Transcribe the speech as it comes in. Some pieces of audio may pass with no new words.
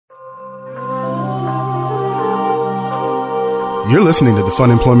You're listening to the Fun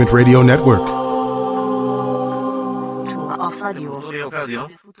Employment Radio Network. The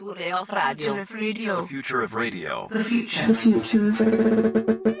future of radio. The future of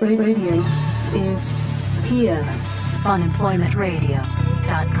radio is here.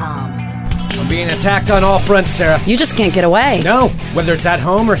 FunemploymentRadio.com. I'm being attacked on all fronts, Sarah. You just can't get away. No, whether it's at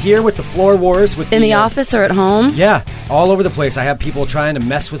home or here with the floor wars. In the office or at home? Yeah, all over the place. I have people trying to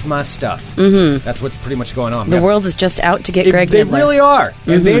mess with my stuff. Mm-hmm. That's what's pretty much going on. The world is just out to get Greg They Nibbler. really are.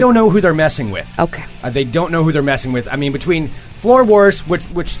 Mm-hmm. And they don't know who they're messing with. Okay. They don't know who they're messing with. I mean, between floor wars, which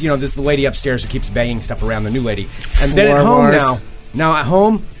this is the lady upstairs who keeps banging stuff around, the new lady. And then at home now at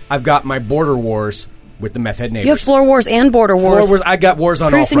home, I've got my border wars with the meth head neighbors. You have floor wars and border wars. Floor wars. I got wars on all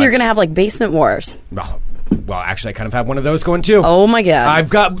fronts. Pretty soon you're going to have like basement wars. Well, actually, I kind of have one of those going too. Oh my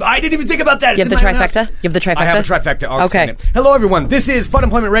god! I didn't even think about that. You have the trifecta. You have the trifecta. I have a trifecta. I'll explain it. Hello, everyone. This is Fun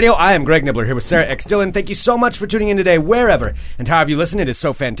Employment Radio. I am Greg Nibbler here with Sarah X. Dillon. Thank you so much for tuning in today, wherever and however you listen. It is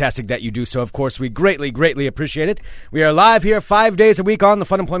so fantastic that you do so. Of course, we greatly, greatly appreciate it. We are live here 5 days a week on the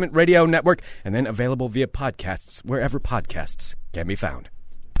Fun Employment Radio Network, and then available via podcasts wherever podcasts can be found.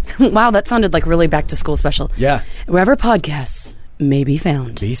 Wow, that sounded like really back to school special. Yeah. Wherever podcasts may be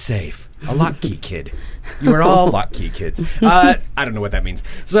found. Be safe. A lock key kid. You are all lock key kids. I don't know what that means.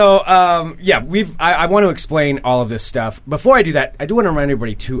 So, I want to explain all of this stuff. Before I do that, I do want to remind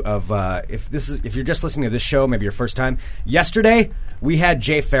everybody too of if you're just listening to this show, maybe your first time. Yesterday we had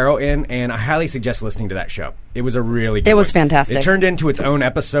Jay Farrow in, and I highly suggest listening to that show. It was a really good It was one. fantastic. It turned into its own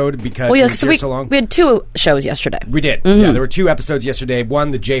episode because it was here so long. We had 2 shows yesterday. We did. Mm-hmm. Yeah, there were 2 episodes yesterday. One,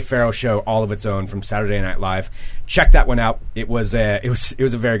 the Jay Farrow show, all of its own from Saturday Night Live. Check that one out. It was a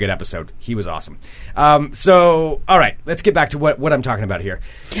very good episode. He was awesome. So, all right, let's get back to what I'm talking about here.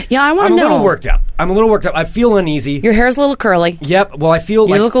 Yeah, I want to know. I'm a little worked up. I feel uneasy. Your hair's a little curly. Yep. Well, I feel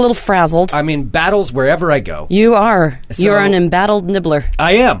you look a little frazzled. I'm in battles wherever I go. You are. So, you're an embattled nibbler.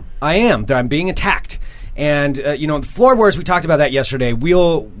 I am. I'm being attacked. And, the floor wars, we talked about that yesterday.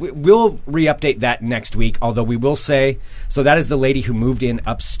 We'll re-update that next week, although we will say, so that is the lady who moved in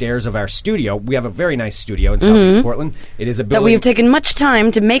upstairs of our studio. We have a very nice studio in Southeast Portland. It is a building that we have taken much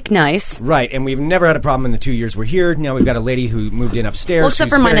time to make nice. Right, and we've never had a problem in the 2 years we're here. Now we've got a lady who moved in upstairs. Well, except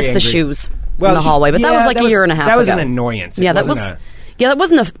for minus the shoes in the hallway, but that was like a year and a half ago. That was an annoyance. That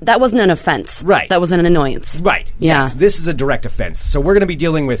wasn't an offense. Right. That was an annoyance. Right. Yeah. Yes, this is a direct offense. So we're going to be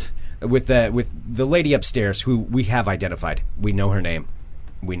dealing with the lady upstairs who we have identified. We know her name.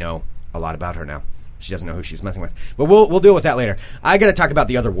 We know a lot about her now. She doesn't know who she's messing with. But we'll deal with that later. I got to talk about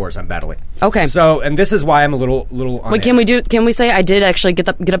the other wars I'm battling. Okay. So, and this is why I'm a little on Wait, edge. can we say I did actually get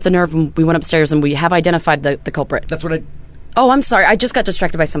up the nerve when we went upstairs and we have identified the culprit? That's what I... Oh, I'm sorry. I just got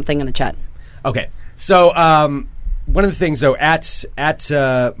distracted by something in the chat. Okay. So, one of the things, though, at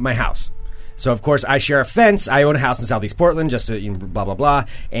my house... So, of course, I share a fence. I own a house in Southeast Portland, just to, blah, blah, blah.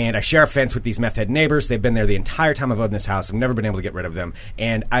 And I share a fence with these meth head neighbors. They've been there the entire time I've owned this house. I've never been able to get rid of them.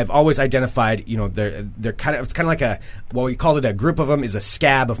 And I've always identified, they're kind of like we called it a group of them, is a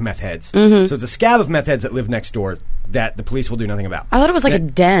scab of meth heads. Mm-hmm. So it's a scab of meth heds that live next door that the police will do nothing about. I thought it was like a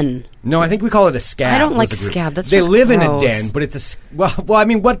den. No, I think we call it a scab. I don't like scab. That's they just live gross. in a den, but it's a well. I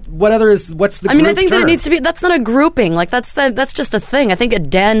mean, what's the? I mean, I think term? that it needs to be. That's not a grouping. Like that's just a thing. I think a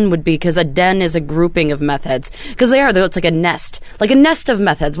den would be because a den is a grouping of meth heads because they are. It's like a nest of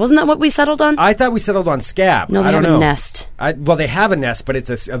meth heads. Wasn't that what we settled on? I thought we settled on scab. No, they have a nest. Well, they have a nest, but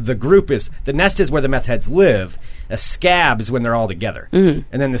it's the group is the nest is where the meth heads live. A scab is when they're all together, and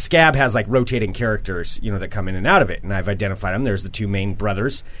then the scab has like rotating characters, that come in and out of it. And I've identified them. There's the 2 main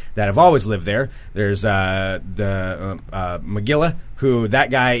brothers that have always lived there. There's the McGilla, who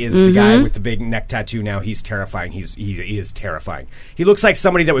that guy is the guy with the big neck tattoo. Now he's terrifying. He is terrifying. He looks like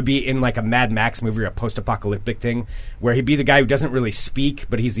somebody that would be in like a Mad Max movie or a post-apocalyptic thing, where he'd be the guy who doesn't really speak,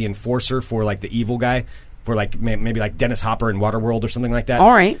 but he's the enforcer for like the evil guy. For like maybe like Dennis Hopper in Waterworld or something like that.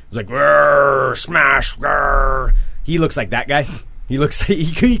 All right. He's like, "Grrr, smash, grrr." He looks like that guy. He looks like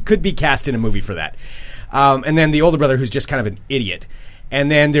he could be cast in a movie for that. And then the older brother who's just kind of an idiot.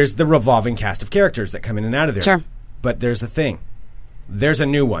 And then there's the revolving cast of characters that come in and out of there. Sure. But there's a thing. There's a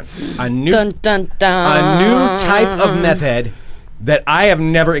new one. A new dun, dun, dun. A new type of meth head that I have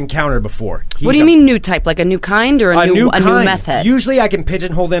never encountered before. What do you mean new type? Like a new kind or a new meth head? Usually I can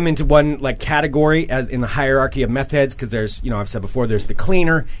pigeonhole them into one like category as in the hierarchy of meth heads because there's, I've said before, there's the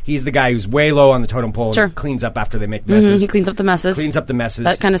cleaner. He's the guy who's way low on the totem pole and cleans up after they make messes. He cleans up the messes.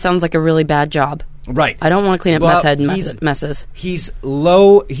 That kind of sounds like a really bad job. Right. I don't want to clean up meth head messes. He's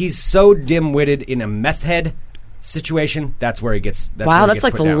low. He's so dim-witted in a meth head situation, that's where he gets. That's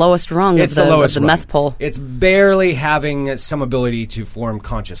like the lowest rung of the meth pole. It's barely having some ability to form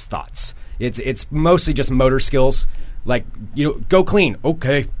conscious thoughts. It's mostly just motor skills. Like, go clean.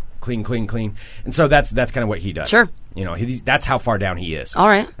 Okay. Clean. And so that's kind of what he does. Sure. That's how far down he is. All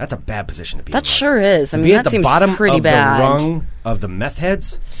right. That's a bad position to be in. That sure is. I mean, be that at the seems bottom pretty of bad. the rung of the meth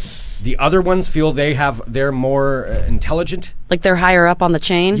heads. The other ones feel they're more intelligent. Like they're higher up on the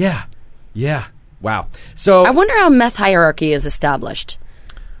chain? Yeah. Wow. So I wonder how meth hierarchy is established.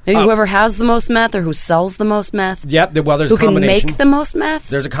 Maybe whoever has the most meth or who sells the most meth. Yep. Well, there's who a combination. Can make the most meth.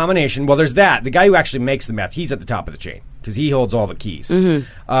 There's a combination. Well, there's that. The guy who actually makes the meth, he's at the top of the chain because he holds all the keys.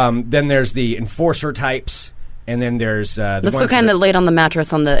 Mm-hmm. Then there's the enforcer types, and then there's that's the kind that laid on the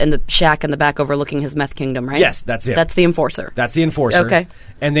mattress in the shack in the back overlooking his meth kingdom, right? Yes, that's it. That's the enforcer. That's the enforcer. Okay.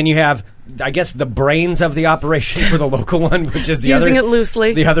 And then you have, I guess, the brains of the operation for the local one, which is the using it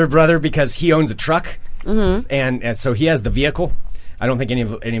loosely. The other brother, because he owns a truck, and so he has the vehicle. I don't think any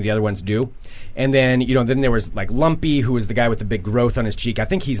of the other ones do. And then then there was like Lumpy, who was the guy with the big growth on his cheek. I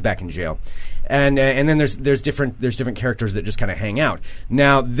think he's back in jail. And then there's different characters that just kind of hang out.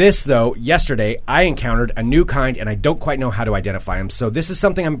 Now this though, yesterday I encountered a new kind, and I don't quite know how to identify them. So this is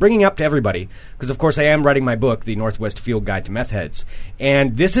something I'm bringing up to everybody because of course I am writing my book, The Northwest Field Guide to Meth Heads,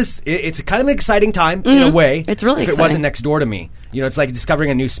 and it's kind of an exciting time in a way. It's really exciting. If it wasn't next door to me, it's like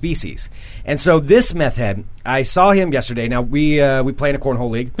discovering a new species. And so this meth head, I saw him yesterday. Now we play in a cornhole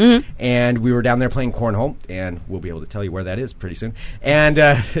league, and we were down there playing cornhole, and we'll be able to tell you where that is pretty soon. And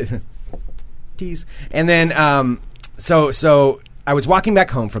tease. And then so I was walking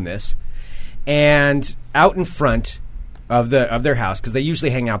back home from this, and out in front of their house, because they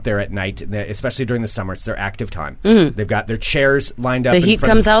usually hang out there at night, especially during the summer. It's their active time. They've got their chairs lined up. The heat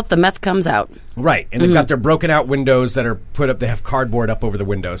comes out, the meth comes out. Right, and they've got their broken out windows that are put up. They have cardboard up over the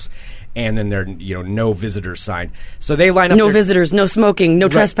windows, and then their no visitors sign. So they line up. No visitors, no smoking, no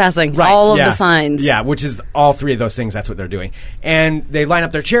trespassing. Right, all of the signs. Yeah, which is all three of those things. That's what they're doing, and they line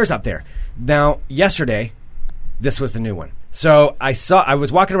up their chairs out there. Now, yesterday, this was the new one. So I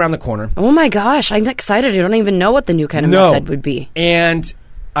was walking around the corner. Oh my gosh, I'm excited. I don't even know what the new kind of method would be. And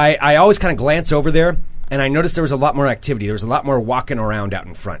I always kind of glance over there, and I noticed there was a lot more activity. There was a lot more walking around out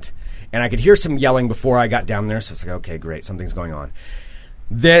in front. And I could hear some yelling before I got down there, so it's like, okay, great, something's going on.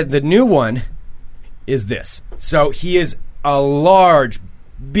 The new one is this. So he is a large,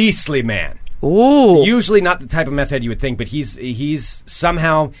 beastly man. Ooh. Usually not the type of meth head you would think, but he's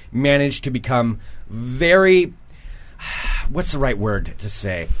somehow managed to become very... What's the right word to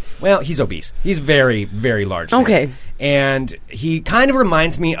say? Well, he's obese. He's very, very large. Okay. Man. And he kind of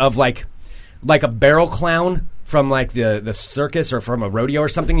reminds me of like a barrel clown from like the circus or from a rodeo or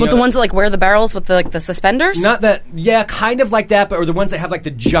something. With the ones that like wear the barrels with the suspenders? Not that, yeah, kind of like that, but or the ones that have like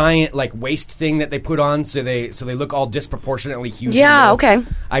the giant like waist thing that they put on so they look all disproportionately huge. Yeah, okay.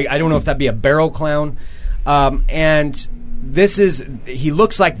 I don't know if that'd be a barrel clown. And he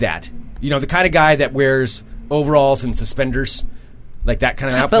looks like that. The kind of guy that wears overalls and suspenders, like that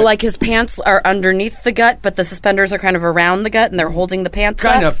kind of outfit. But like his pants are underneath the gut, but the suspenders are kind of around the gut, and they're holding the pants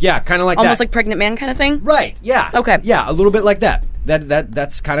kind up? of, yeah, kind of like almost that. like Pregnant Man kind of thing? Right, yeah. Okay. Yeah, a little bit like that.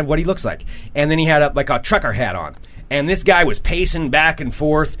 That's kind of what he looks like. And then he had a trucker hat on. And this guy was pacing back and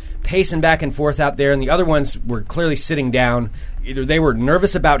forth out there, and the other ones were clearly sitting down. Either they were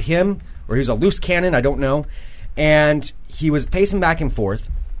nervous about him, or he was a loose cannon, I don't know. And he was pacing back and forth,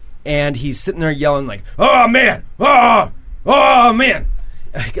 and he's sitting there yelling like, "Oh man! Oh man!"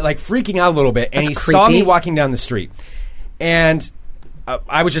 like freaking out a little bit. And That's he saw me creepy. walking down the street, and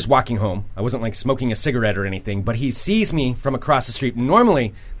I was just walking home. I wasn't like smoking a cigarette or anything, but he sees me from across the street.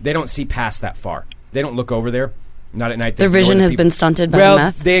 Normally, they don't see past that far. They don't look over there. Not at night. Their vision has been stunted by the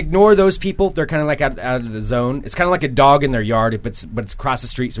meth? They ignore those people. They're kind of like out of the zone. It's kind of like a dog in their yard, but it's across the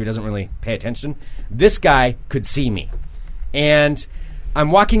street, so he doesn't really pay attention. This guy could see me. And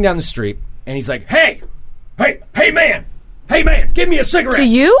I'm walking down the street, and he's like, hey man, give me a cigarette. To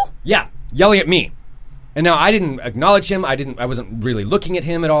you? Yeah, yelling at me. And now I didn't acknowledge him. I wasn't really looking at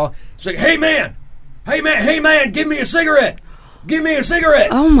him at all. He's like, hey man, give me a cigarette. Give me a cigarette.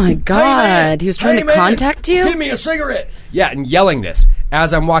 Oh my God. He was trying to contact you? Give me a cigarette. Yeah, and yelling this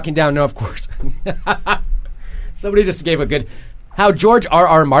as I'm walking down. No, of course. Somebody just gave a good, how George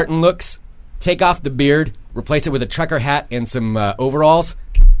R.R. Martin looks. Take off the beard, replace it with a trucker hat and some overalls.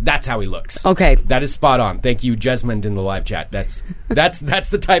 That's how he looks. Okay. That is spot on. Thank you, Jesmond, in the live chat. That's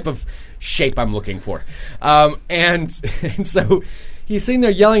the type of shape I'm looking for. And so he's sitting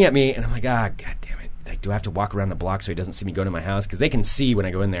there yelling at me, and I'm like, God damn it. Like, do I have to walk around the block so he doesn't see me go to my house? Because they can see when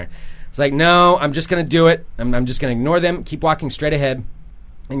I go in there. It's like, no, I'm just going to do it. I'm just going to ignore them, keep walking straight ahead.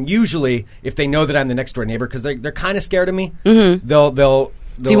 And usually, if they know that I'm the next door neighbor, because they're kind of scared of me, they'll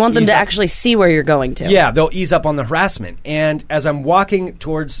So you want them to actually see where you're going to? Yeah, they'll ease up on the harassment. And as I'm walking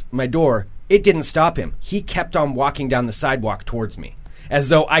towards my door, It didn't stop him. He kept on walking down the sidewalk towards me, as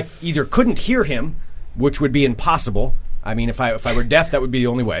though I either couldn't hear him, which would be impossible. I mean, if I were deaf, that would be the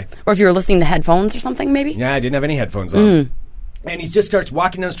only way. Or if you were listening to headphones or something, maybe? Yeah, I didn't have any headphones on. And he just starts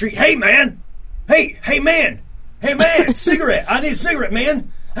walking down the street. Hey, man! Hey man! Hey, man! Cigarette! I need a cigarette,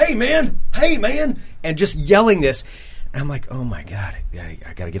 man! Hey, man! Hey, man! And just yelling this. And I'm like, oh, my God. I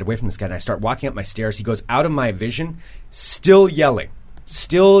got to get away from this guy. And I start walking up my stairs. He goes out of my vision, still yelling.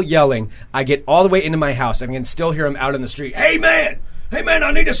 I get all the way into my house and I can still hear him out in the street. Hey, man! Hey, man,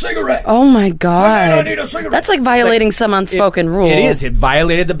 I need a cigarette! Oh, my God. Hey, man, I need a cigarette! That's like violating some unspoken rule. It is. It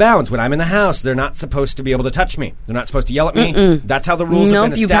violated the bounds. When I'm in the house, they're not supposed to be able to touch me. They're not supposed to yell at me. That's how the rules have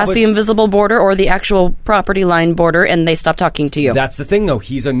been established. Nope, you pass the invisible border or the actual property line border and they stop talking to you. That's the thing, though.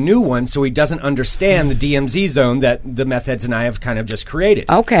 He's a new one, so he doesn't understand the DMZ zone that the meth heads and I have kind of just created.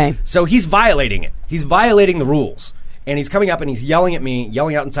 Okay. So he's violating it. He's violating the rules. And he's coming up and he's yelling at me,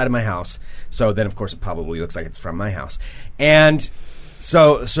 yelling out inside of my house. So then, of course, it probably looks like it's from my house. And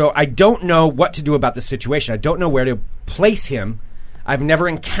so I don't know what to do about this situation. I don't know where to place him. I've never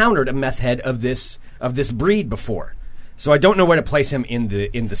encountered a meth head of this breed before. So I don't know where to place him in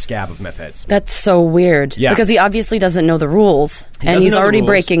the scab of meth heads. That's so weird. Yeah. Because he obviously doesn't know the rules. And he's already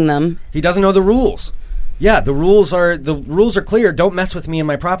breaking them. He doesn't know the rules. Yeah, the rules are clear. Don't mess with me and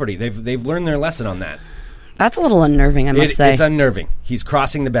my property. They've learned their lesson on that. That's a little unnerving, I must say. It's unnerving. He's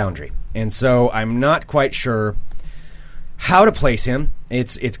crossing the boundary. And so I'm not quite sure how to place him.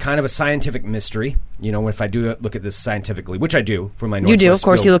 It's kind of a scientific mystery. You know, if I do look at this scientifically, which I do for my Northwest You do, of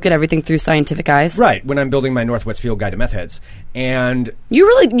course. Field. You look at everything through scientific eyes. Right, when I'm building my Northwest Field Guide to Meth Heads. And you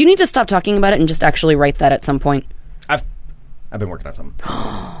need to stop talking about it and just actually write that at some point. I've been working on something.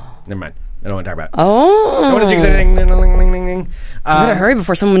 Never mind. I don't want to talk about it. Oh. I don't want to jinx anything. You better hurry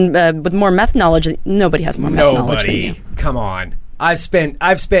before someone with more meth knowledge. Nobody has more meth knowledge than you. Come on. I've spent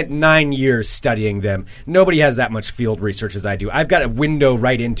 9 years studying them. Nobody has that much field research as I do. I've got a window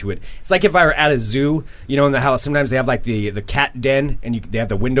right into it. It's like if I were at a zoo, you know, in the house. Sometimes they have like the cat den, and they have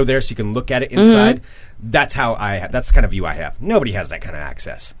the window there so you can look at it inside. That's how that's the kind of view I have. Nobody has that kind of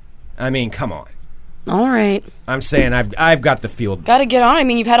access. I mean, come on. All right. I'm saying I've got the field. Got to get on. I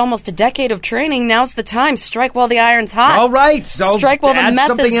mean, you've had almost a decade of training. Now's the time. Strike while the iron's hot. All right. So strike while the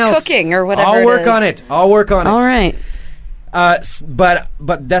meth is cooking or whatever. I'll work on it. All right. But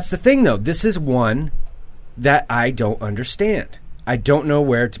that's the thing, though. This is one that I don't understand. I don't know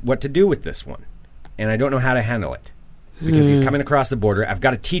what to do with this one, and I don't know how to handle it because he's coming across the border. I've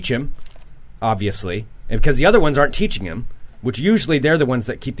got to teach him, obviously, and because the other ones aren't teaching him. Which usually they're the ones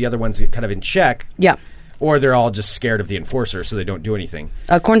that keep the other ones kind of in check. Yeah. Or they're all just scared of the enforcer, so they don't do anything.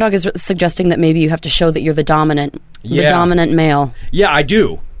 Corn Dog is suggesting that maybe you have to show that you're the dominant male. Yeah, I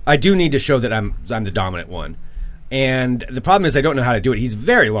do. I do need to show that I'm the dominant one. And the problem is I don't know how to do it. He's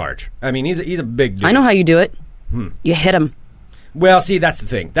very large. I mean, he's a big dude. I know how you do it. You hit him. Well, see, that's the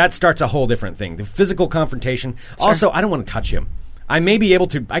thing. That starts a whole different thing. The physical confrontation. Sure. Also, I don't want to touch him. I may be able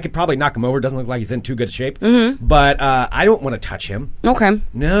to. I could probably knock him over. Doesn't look like he's in too good shape. But I don't want to touch him. Okay.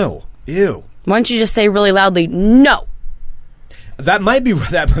 No. Ew. Why don't you just say really loudly, no? That might be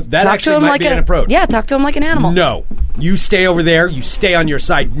that actually might be an approach. Yeah, talk to him like an animal. No. You stay over there. You stay on your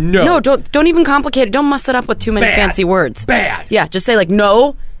side. No. No, don't even complicate it. Don't muss it up with too many fancy words. Bad. Yeah, just say like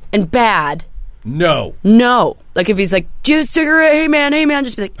no and bad. No. No. Like if he's like, do you have a cigarette? Hey man,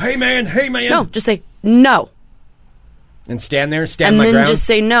 just be like, hey man. No, just say no. And stand there, stand my ground. And then just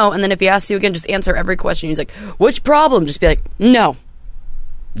say no, and then if he asks you again, just answer every question. He's like, what's your problem? Just be like, no.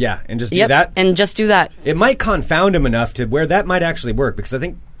 Yeah, and just do that? And just do that. It might confound him enough to where that might actually work, because I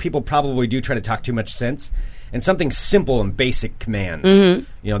think people probably do try to talk too much sense. And something simple and basic commands,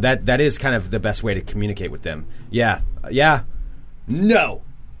 you know, that is kind of the best way to communicate with them. Yeah, no.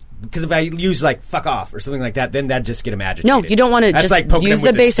 Because if I use like fuck off or something like that, then that'd just get him agitated. No, you don't want to just like use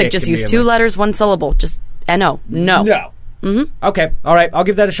the basic. Just use two letters, one syllable. Just N-O. No. No. Okay. All right. I'll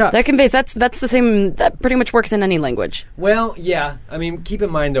give that a shot. That conveys. That's the same. That pretty much works in any language. Well, yeah. I mean, keep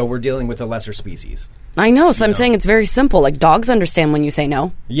in mind though, we're dealing with a lesser species. I know. So I'm saying it's very simple. Like dogs understand when you say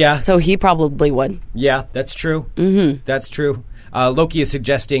no. Yeah. So he probably would. Yeah, that's true. That's true. Loki is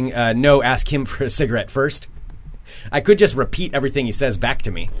suggesting no. Ask him for a cigarette first. I could just repeat everything he says back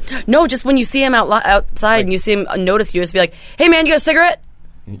to me. No, just when you see him outside and you see him notice you, just be like, "Hey man, you got a cigarette?"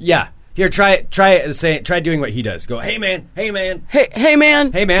 Yeah. Here, try doing what he does. Go, hey man, hey man, hey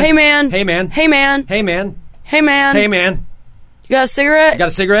man, hey man, hey man, hey man, hey man, hey man, hey man, hey man. You got a cigarette? You got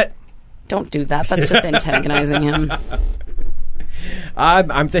a cigarette? Don't do that. That's just antagonizing him.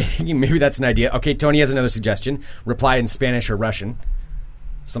 I'm thinking maybe that's an idea. Okay, Tony has another suggestion. Reply in Spanish or Russian,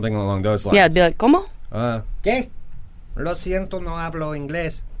 something along those lines. Yeah, be like, ¿Cómo? ¿Qué? Lo siento, no hablo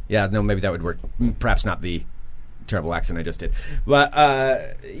inglés. Yeah, no, maybe that would work. Perhaps not the terrible accent I just did.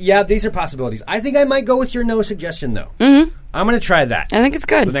 But, yeah, these are possibilities. I think I might go with your no suggestion, though. Mm-hmm. I'm going to try that. I think it's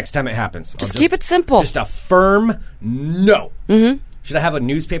good. The next time it happens. Just keep it simple. Just a firm no. Mm-hmm. Should I have a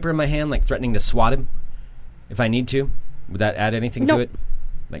newspaper in my hand, like threatening to swat him if I need to? Would that add anything to it?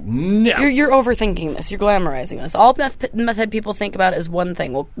 Like, no. You're overthinking this. You're glamorizing this. All meth head people think about is one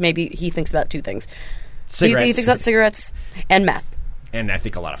thing. Well, maybe he thinks about two things. Cigarettes. He thinks about cigarettes and meth. And I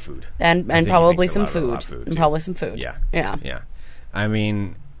think a lot of food. And probably some food. And probably some food. Yeah. Yeah. I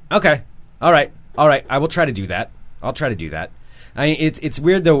mean, okay. All right. I will try to do that. I'll try to do that. I mean, it's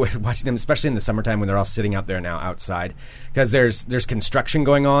weird though watching them, especially in the summertime when they're all sitting out there now outside, because there's construction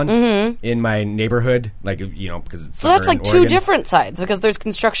going on in my neighborhood, like because it's so that's like Oregon. Two different sides, because there's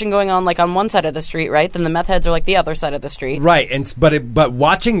construction going on like on one side of the street, right? Then the meth heads are like the other side of the street, right? And but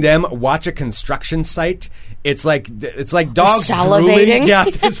watching them watch a construction site, it's like dogs salivating. Drooling. Yeah,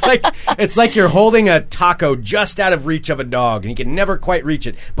 it's like you're holding a taco just out of reach of a dog, and you can never quite reach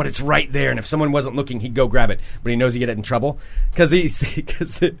it, but it's right there. And if someone wasn't looking, he'd go grab it, but he knows he'd get in trouble. Because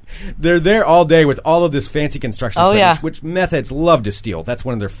they're there all day with all of this fancy construction equipment, which meth heads love to steal. That's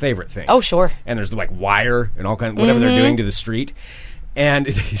one of their favorite things. Oh, sure. And there's like wire and all kind of whatever they're doing to the street. And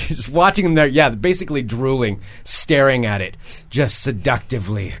just watching them there, basically drooling, staring at it, just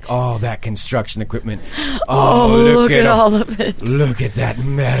seductively. Oh, that construction equipment. Oh, look at all of it. Look at that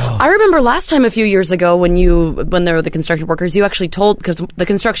metal. I remember last time a few years ago when there were the construction workers, you actually told, because the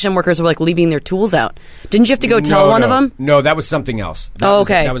construction workers were like leaving their tools out. Didn't you have to go tell one of them? No, that was something else.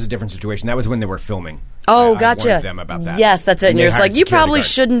 Okay. That was a different situation. That was when they were filming. Oh, I gotcha. warned them about that. Yes, that's it. And you're just like, you probably guards.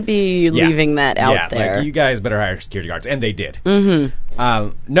 shouldn't be leaving that out there. Like, you guys better hire security guards. And they did. Mm-hmm.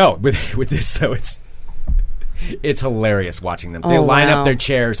 No, with this, though, it's hilarious watching them. They line up their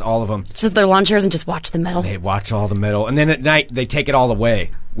chairs, all of them. Just their lawn chairs and just watch the metal. They watch all the metal. And then at night, they take it all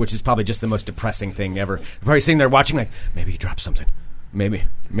away, which is probably just the most depressing thing ever. They're probably sitting there watching like, maybe he dropped something. Maybe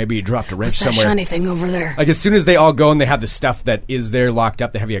you dropped a wrench somewhere. What's that shiny thing over there? Like, as soon as they all go and they have the stuff that is there locked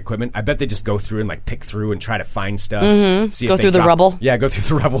up, the heavy equipment, I bet they just go through and, like, pick through and try to find stuff. Mm-hmm. See go through the rubble. Yeah, go through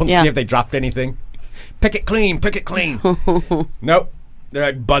the rubble and see if they dropped anything. Pick it clean. Nope. They're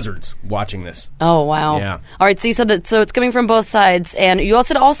like buzzards watching this. Oh, wow. Yeah. All right, so you said that, so it's coming from both sides, and you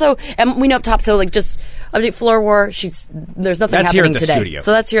also, and we know up top, so, like, just update Floor War, there's nothing that's happening here at the today. Studio.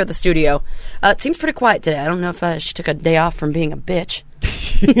 So that's here at the studio. It seems pretty quiet today. I don't know if she took a day off from being a bitch.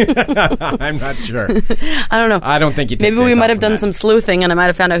 I'm not sure. I don't know. I don't think you took Maybe we days might off have from done that. some sleuthing, and I might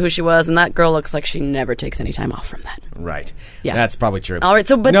have found out who she was, and that girl looks like she never takes any time off from that. Right. Yeah. That's probably true. All right,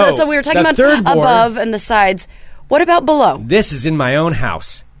 so we were talking about third board, above and the sides. What about below? This is in my own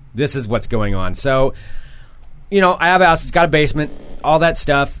house. This is what's going on. So, I have a house. It's got a basement, all that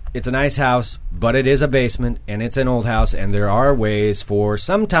stuff. It's a nice house, but it is a basement, and it's an old house, and there are ways for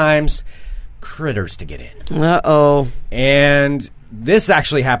sometimes critters to get in. Uh-oh. And this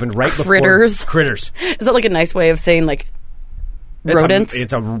actually happened right before... Critters. Is that like a nice way of saying, like, rodents?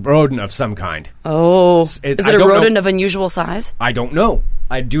 It's a rodent of some kind. Oh. Is it a rodent of unusual size? I don't know.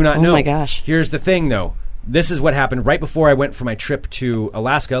 I do not know. Oh, my gosh. Here's the thing, though. This is what happened right before I went for my trip to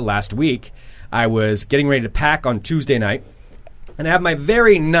Alaska last week. I was getting ready to pack on Tuesday night, and I have my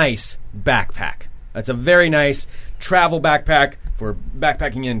very nice backpack. That's a very nice travel backpack for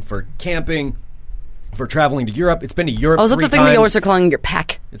backpacking in, for camping, for traveling to Europe. It's been to Europe 3 times. Oh, is that the thing that you always are calling your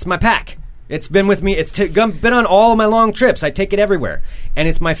pack? It's my pack. It's been with me. It's been on all of my long trips. I take it everywhere, and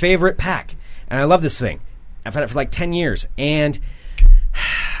it's my favorite pack. And I love this thing. I've had it for like 10 years, and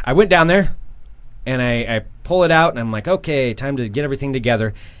I went down there. And I pull it out, and I'm like, okay, time to get everything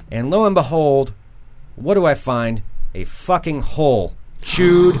together. And lo and behold, what do I find? A fucking hole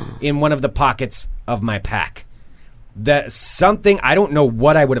chewed in one of the pockets of my pack. That something, I don't know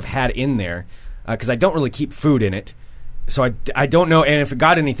what I would have had in there, because I don't really keep food in it. So I don't know. And if it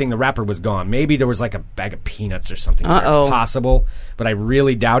got anything, the wrapper was gone. Maybe there was like a bag of peanuts or something. It's possible, but I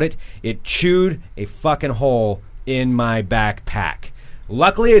really doubt it. It chewed a fucking hole in my backpack.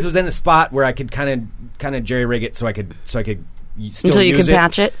 Luckily, it was in a spot where I could kind of jerry-rig it so I could still until you use can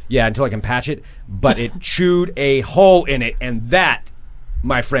patch it. Yeah, until I can patch it. But it chewed a hole in it, and that,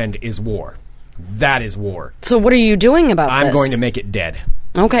 my friend, is war. That is war. So what are you doing about this? I'm going to make it dead.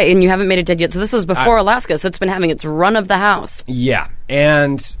 Okay, and you haven't made it dead yet. So this was before Alaska, so it's been having its run of the house. Yeah,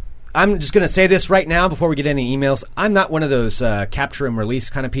 and I'm just going to say this right now before we get any emails. I'm not one of those capture and release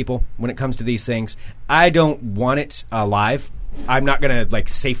kind of people when it comes to these things. I don't want it alive. I'm not going to,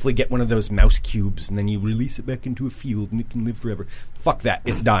 safely get one of those mouse cubes and then you release it back into a field and it can live forever. Fuck that.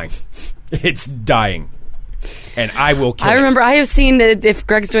 It's dying. It's dying. and I will kill I remember it. I have seen, if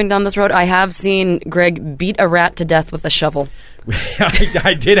Greg's going down this road, I have seen Greg beat a rat to death with a shovel.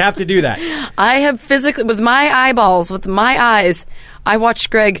 I did have to do that. I have physically, with my eyeballs, with my eyes, I watched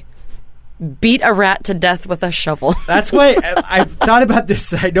Greg beat a rat to death with a shovel. That's why I've thought about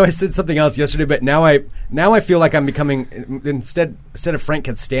this. I know I said something else yesterday, but now I feel like I'm becoming, instead of Frank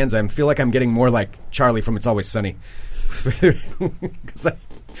Costanza, I feel like I'm getting more like Charlie from It's Always Sunny. 'Cause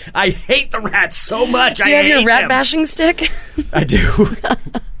I hate the rats so much. Do you have your rat bashing stick? I do.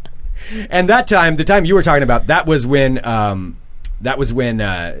 And the time you were talking about, that was when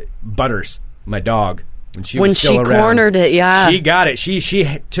Butters, my dog, when she was still around, cornered it, yeah. She got it.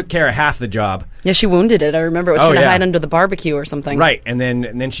 She took care of half the job. Yeah, she wounded it. I remember it was trying to hide under the barbecue or something. Right, and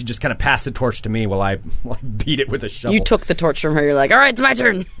then she just kind of passed the torch to me while I beat it with a shovel. You took the torch from her. You're like, all right, it's my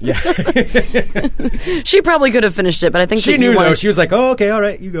turn. Yeah. She probably could have finished it, but I think she knew, though. She was like, oh, okay, all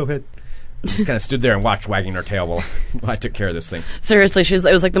right, you go ahead. Just kind of stood there and watched, wagging her tail while I took care of this thing. Seriously, it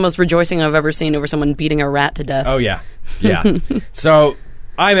was like the most rejoicing I've ever seen over someone beating a rat to death. Oh, yeah. Yeah. So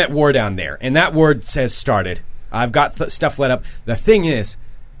I'm at war down there, and that war has started. I've got stuff let up. The thing is,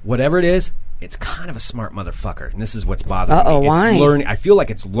 whatever it is, it's kind of a smart motherfucker, and this is what's bothering me. It's why? Learning. I feel like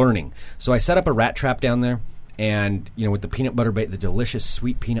it's learning. So I set up a rat trap down there, and with the peanut butter bait, the delicious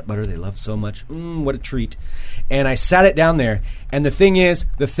sweet peanut butter they love so much. What a treat! And I sat it down there, and the thing is,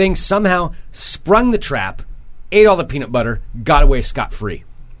 the thing somehow sprung the trap, ate all the peanut butter, got away scot-free.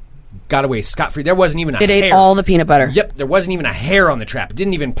 There wasn't even a hair. It ate all the peanut butter. Yep, there wasn't even a hair on the trap. It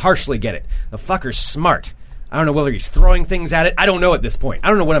didn't even partially get it. The fucker's smart. I don't know whether he's throwing things at it. I don't know at this point. I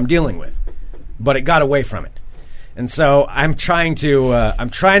don't know what I'm dealing with. But it got away from it. And so I'm trying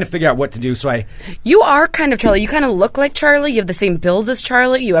to figure out what to do. So You are kind of Charlie. You kind of look like Charlie. You have the same build as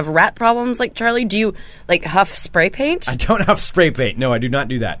Charlie. You have rat problems like Charlie. Do you huff spray paint? I don't have spray paint. No, I do not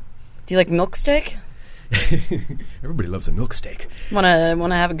do that. Do you like milk steak? Everybody loves a milk steak. Wanna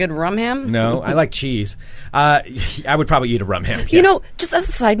have a good rum ham? No, I like cheese. I would probably eat a rum ham. Yeah. Just as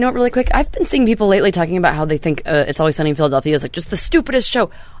a side note, really quick, I've been seeing people lately talking about how they think It's Always Sunny in Philadelphia is like just the stupidest show.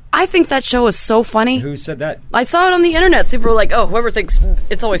 I think that show is so funny. Who said that? I saw it on the internet. People were like, "Oh, whoever thinks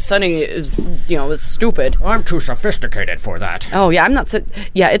It's Always Sunny is stupid." I'm too sophisticated for that. Oh yeah, I'm not.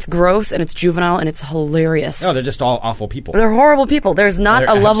 Yeah, it's gross and it's juvenile and it's hilarious. No, they're just all awful people. They're horrible people. There's not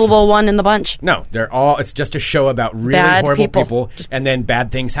a lovable one in the bunch. No, they're all. It's just a show about really bad horrible people, and then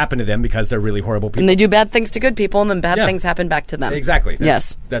bad things happen to them because they're really horrible people. And they do bad things to good people, and then bad things happen back to them. Exactly.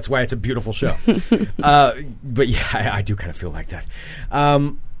 Yes, that's why it's a beautiful show. But yeah, I do kind of feel like that.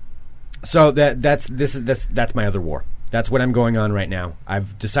 So that's my other war. That's what I'm going on right now.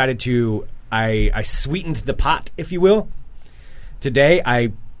 I've decided to I sweetened the pot, if you will. Today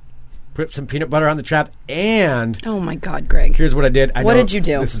I put some peanut butter on the trap, and oh my God, Greg! Here's what I did. What did you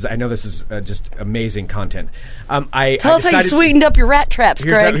do? I know this is just amazing content. Tell us how you sweetened up your rat traps,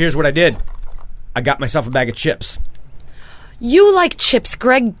 Greg. Here's what I did. I got myself a bag of chips. You like chips,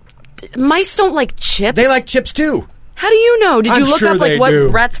 Greg? Mice don't like chips. They like chips too. How do you know? Did you look up what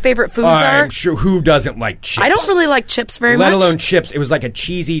rats' favorite foods are? I'm sure. Who doesn't like chips? I don't really like chips very much. Let alone chips. It was like a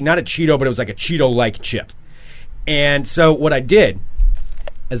cheesy, not a Cheeto, but it was like a Cheeto-like chip. And so what I did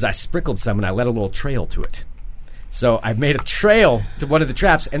is I sprinkled some and I let a little trail to it. So I made a trail to one of the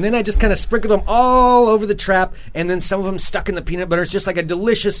traps, and then I just kind of sprinkled them all over the trap, and then some of them stuck in the peanut butter. It's just like a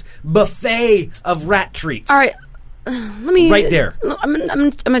delicious buffet of rat treats. All right, let me... Right there. I'm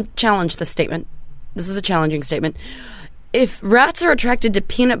going to challenge this statement. This is a challenging statement. If rats are attracted to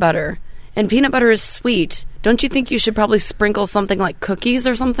peanut butter, and peanut butter is sweet, don't you think you should probably sprinkle something like cookies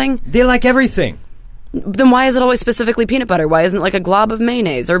or something? They like everything. Then why is it always specifically peanut butter? Why isn't it like a glob of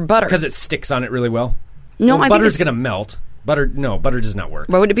mayonnaise or butter? Because it sticks on it really well. No, I think butter's going to melt. Butter does not work.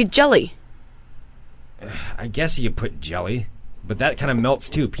 Why would it be jelly? I guess you put jelly, but that kind of melts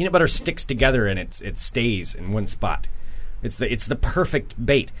too. Peanut butter sticks together and it stays in one spot. It's the perfect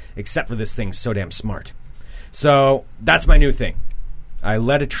bait, except for this thing's so damn smart. So that's my new thing. I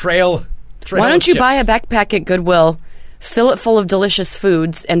let a trail. Why don't you buy a backpack at Goodwill, fill it full of delicious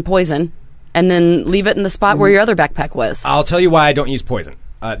foods and poison, and then leave it in the spot where your other backpack was? I'll tell you why I don't use poison.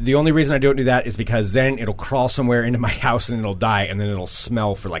 The only reason I don't do that is because then it'll crawl somewhere into my house and it'll die, and then it'll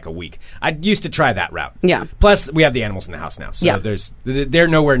smell for like a week. I used to try that route. Yeah. Plus, we have the animals in the house now, so yeah. They're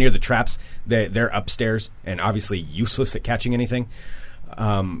nowhere near the traps. They're upstairs and obviously useless at catching anything.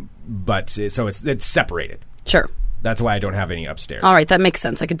 But so it's separated. Sure. That's why I don't have any upstairs. All right, that makes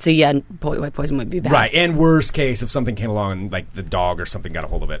sense. I could see, why poison would be bad. Right, and worst case, if something came along and like the dog or something got a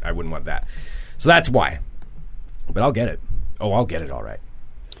hold of it, I wouldn't want that. So that's why. But I'll get it. Oh, I'll get it all right.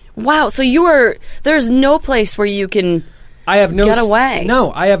 Wow, so there's no place where you can I have no get away.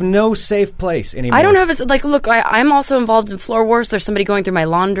 No, I have no safe place anymore. I don't have look, I'm also involved in floor wars. There's somebody going through my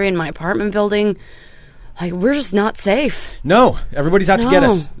laundry in my apartment building. Like, we're just not safe. No, everybody's out to get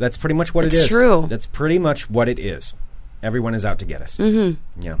us. That's pretty much what it is. It's true. That's pretty much what it is. Everyone is out to get us.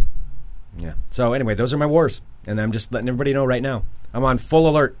 Mm-hmm. Yeah. So anyway, those are my wars, and I'm just letting everybody know right now. I'm on full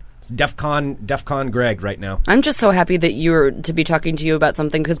alert. It's DEFCON Greg right now. I'm just so happy that you're to be talking to you about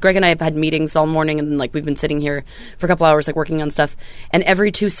something, because Greg and I have had meetings all morning, and like we've been sitting here for a couple hours, like working on stuff, and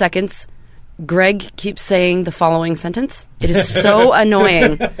every 2 seconds, Greg keeps saying the following sentence. It is so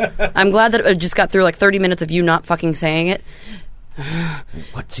annoying. I'm glad that it just got through like 30 minutes of you not fucking saying it.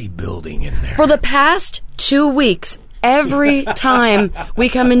 What's he building in there? For the past 2 weeks, every time we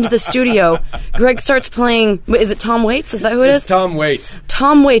come into the studio, Greg starts playing. Is it Tom Waits? Is that who it is? It's Tom Waits.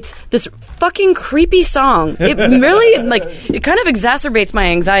 Tom Waits. This fucking creepy song. It really, it kind of exacerbates my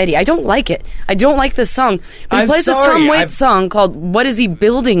anxiety. I don't like it. I don't like this song. But he plays this Tom Waits song called "What Is He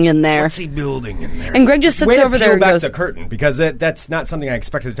Building in There?" What's he building in there? And Greg just sits over there and back goes, the curtain, because that's not something I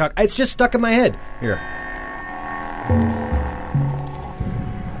expected to talk. It's just stuck in my head. Here.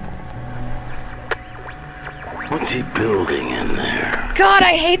 What's he building in there? God,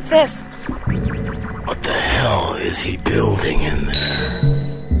 I hate this. What the hell is he building in there?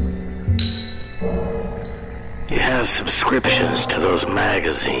 He has subscriptions to those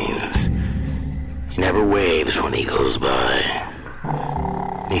magazines. He never waves when he goes by.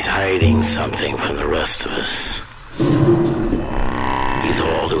 He's hiding something from the rest of us. He's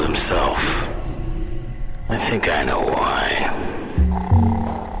all to himself. I think I know why.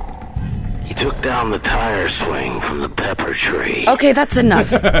 He took down the tire swing from the pepper tree. Okay, that's enough.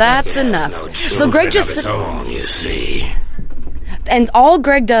 That's enough. No So Greg just of his own, you see. And all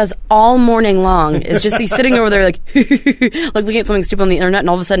Greg does all morning long is just he's sitting over there like looking at something stupid on the internet, and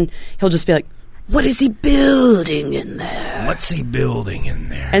all of a sudden he'll just be like, "What is he building in there? What's he building in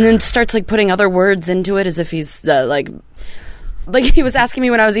there?" And then starts like putting other words into it as if he's like he was asking me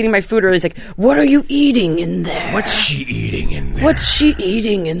when I was eating my food earlier. He's like, "What are you eating in there? What's she eating in there? What's she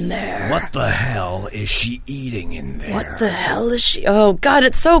eating in there? What the hell is she eating in there? What the hell is she? Oh God,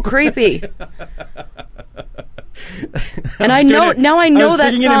 it's so creepy." And I know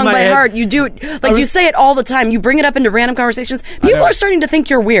that song by heart. You do it you say it all the time. You bring it up into random conversations. People are starting to think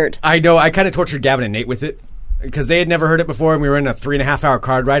you're weird. I know. I kind of tortured Gavin and Nate with it because they had never heard it before, and we were in a 3.5-hour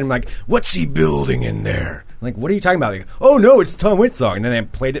car ride. I'm like, "What's he building in there?" I'm like, "What are you talking about?" They go, "Oh no, it's the Tom Waits song." And then I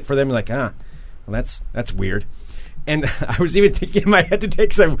played it for them. Like, well, that's weird. And I was even thinking in my head today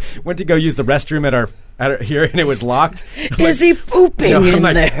because I went to go use the restroom at our here, and it was locked. Is he pooping in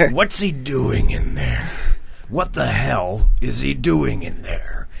there? What's he doing in there? What the hell is he doing in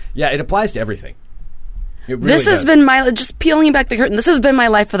there? Yeah, it applies to everything. It really this has been my, just peeling back the curtain, this has been my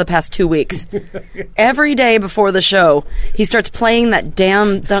life for the past 2 weeks. Every day before the show, he starts playing that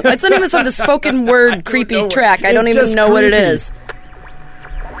damn... It's not even the spoken word creepy track. I don't even know what it is.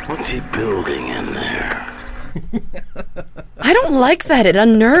 What's he building in there? I don't like that. It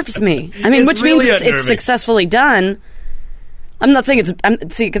unnerves me. I mean, which really means it's successfully done. I'm not saying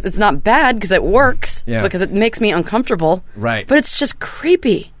because it's not bad because it works, because it makes me uncomfortable. Right. But it's just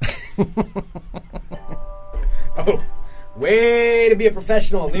creepy. Oh, way to be a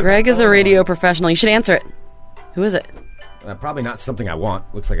professional. Greg is a radio professional. You should answer it. Who is it? Probably not something I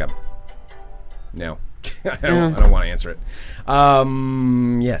want. Looks like no. I don't want to answer it.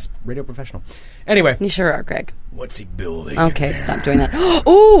 Yes, radio professional. Anyway. You sure are, Greg. What's he building? Okay, stop doing that.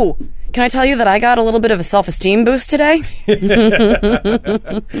 Ooh! Can I tell you that I got a little bit of a self-esteem boost today?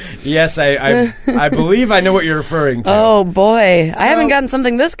 Yes, I believe I know what you're referring to. Oh, boy. I haven't gotten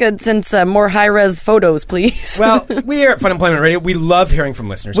something this good since more high-res photos, please. Well, we here at Fun Employment Radio, we love hearing from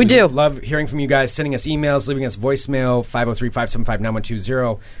listeners. We do. Love hearing from you guys, sending us emails, leaving us voicemail,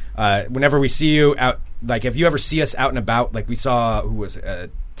 503-575-9120. Whenever we see you out, like if you ever see us out and about, like we saw, who was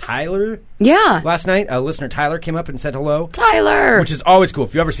Tyler? Yeah. Last night, a listener, Tyler, came up and said hello. Tyler! Which is always cool.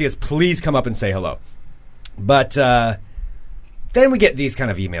 If you ever see us, please come up and say hello. But then we get these kind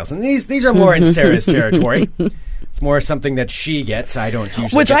of emails, and these are more in Sarah's territory. It's more something that she gets. I don't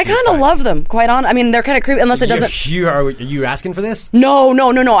usually Which I kind of love them, quite on. I mean, they're kind of creepy, unless it doesn't... Are you asking for this? No.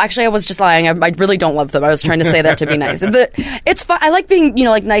 Actually, I was just lying. I really don't love them. I was trying to say that to be nice. It's fun. I like being,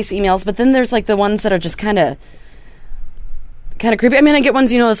 like nice emails, but then there's like the ones that are just kind of creepy. I mean, I get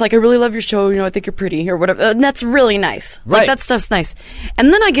ones, it's like, I really love your show, I think you're pretty, or whatever. And that's really nice. Right. Like, that stuff's nice.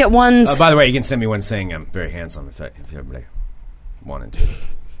 And then I get ones... by the way, you can send me one saying I'm very handsome if everybody wanted to.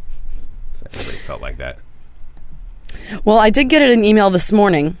 If everybody felt like that. Well, I did get an email this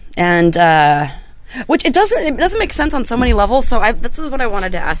morning, and Which it doesn't make sense on so many levels. So this is what I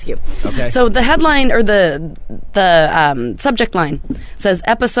wanted to ask you. Okay. So the headline or the subject line says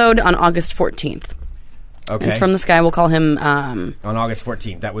episode on August 14th. Okay. It's from this guy. We'll call him on August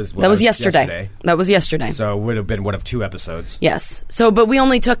 14th. That was yesterday. That was yesterday. So it would have been one of 2 episodes. Yes. So, but we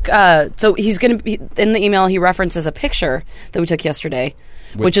only took. So he's going to be in the email. He references a picture that we took yesterday,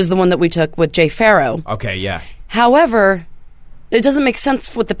 which is the one that we took with Jay Farrow. Okay. Yeah. However, it doesn't make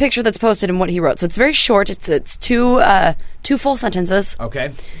sense with the picture that's posted and what he wrote. So it's very short. It's two full sentences.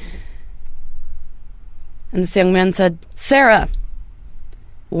 Okay. And this young man said, "Sarah,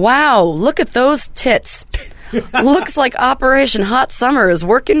 wow, look at those tits. Looks like Operation Hot Summer is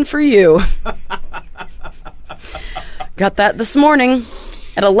working for you." Got that this morning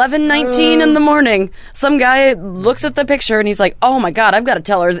at 11:19 in the morning. Some guy looks at the picture and he's like, "Oh my God, I've got to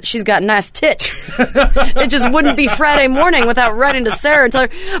tell her that she's got nice tits." It just wouldn't be Friday morning without writing to Sarah and tell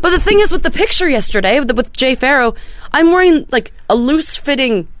her. But the thing is, with the picture yesterday with Jay Farrow, I'm wearing like a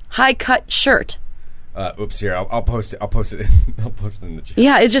loose-fitting, high-cut shirt. Oops, here, I'll post it. I'll post it in the chat.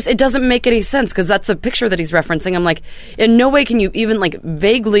 Yeah, it doesn't make any sense because that's a picture that he's referencing. I'm like, in no way can you even like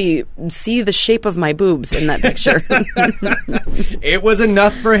vaguely see the shape of my boobs in that picture. It was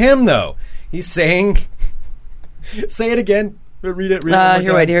enough for him, though. He's saying, say it again. Read it.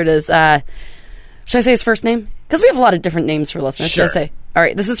 Here it is. Should I say his first name? Because we have a lot of different names for listeners. Sure. Should I say? All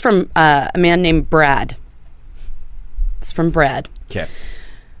right, this is from a man named Brad. It's from Brad. Okay.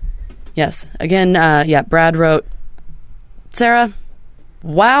 Yes. Again, Brad wrote, "Sarah,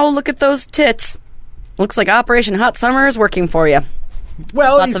 wow, look at those tits. Looks like Operation Hot Summer is working for you."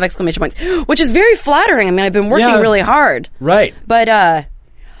 Well, lots of exclamation points, which is very flattering. I mean, I've been working really hard. Right. But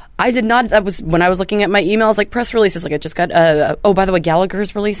I did not. That was when I was looking at my emails, like press releases. Like I just got. By the way,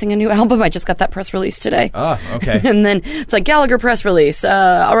 Gallagher's releasing a new album. I just got that press release today. Oh, okay. And then it's like Gallagher press release.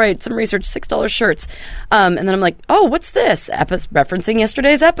 All right, some research, $6 shirts. And then I'm like, oh, what's this? Referencing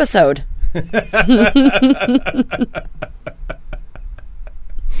yesterday's episode.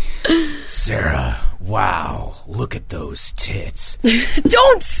 Sarah, wow, look at those tits.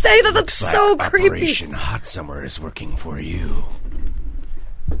 Don't say that. That's so creepy. Operation Hot Summer is working for you.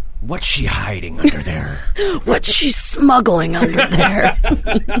 What's she hiding under there? What's she smuggling under there?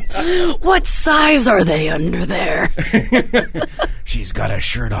 What size are they under there? She's got a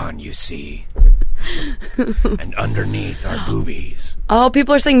shirt on, you see. And underneath are boobies. Oh,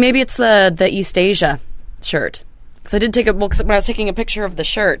 people are saying maybe it's the East Asia shirt. Because I did take when I was taking a picture of the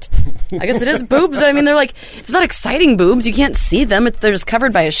shirt. I guess it is boobs, but I mean, they're like, it's not exciting boobs. You can't see them. They're just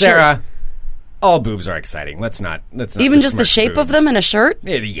covered by a shirt. Sarah, all boobs are exciting. Let's not even just the shape of them in a shirt?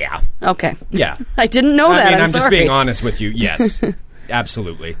 Yeah. Okay. Yeah. I didn't know that. I'm sorry. just being honest with you. Yes.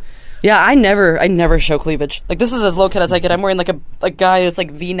 Absolutely. Yeah, I never show cleavage. Like, this is as low cut as I get. I'm wearing like a guy that's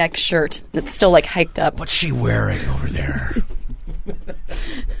like V-neck shirt. It's still like hiked up. What's she wearing over there?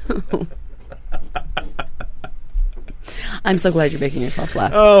 I'm so glad you're making yourself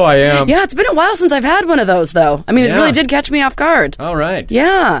laugh. Oh, I am. Yeah, it's been a while since I've had one of those, though. I mean, it really did catch me off guard. All right.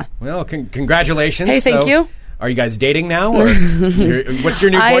 Yeah. Well, congratulations. Hey, thank you. Are you guys dating now? Or what's your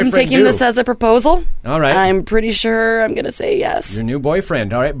new boyfriend I'm taking this as a proposal. All right. I'm pretty sure I'm going to say yes. Your new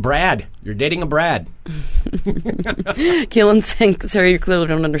boyfriend. All right, Brad. You're dating a Brad. Keelan's saying, sorry, you clearly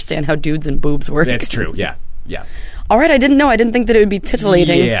don't understand how dudes and boobs work. That's true, yeah. Yeah. All right, I didn't know. I didn't think that it would be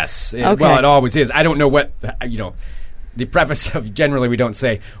titillating. Yes. Okay. Well, it always is. I don't know what, the preface of generally we don't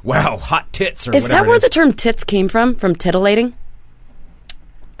say, wow, hot tits or whatever. Is that where the term tits came from? From titillating?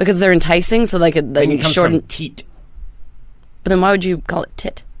 Because they're enticing, so like it comes shorten from teat. But then why would you call it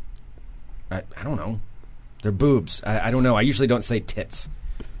tit? I don't know. They're boobs. I don't know. I usually don't say tits.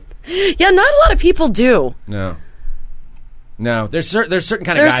 Yeah, not a lot of people do. No. There's certain kind of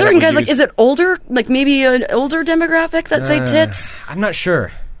guys. There are certain guys, like, is it older? Like maybe an older demographic that say tits? I'm not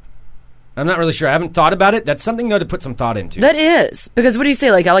sure. I'm not really sure. I haven't thought about it. That's something, though, to put some thought into. That is. Because what do you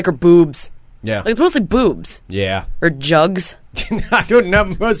say? Like, I like her boobs. Yeah. Like, it's mostly boobs. Yeah. Or jugs. I don't know.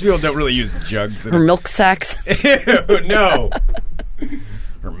 Most people don't really use jugs. Or milk sacks. Ew, no.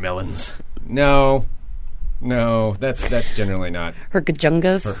 Or melons. No, that's generally not. Her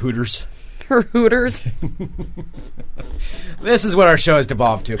gajungas. Or hooters. Her hooters. This is what our show has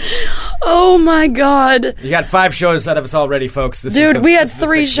devolved to. Oh my God. You got 5 shows out of us already, folks. Dude, we had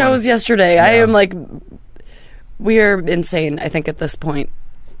 3 shows yesterday. Yeah. I am like, we're insane, I think, at this point.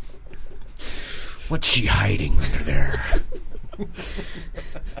 What's she hiding under there?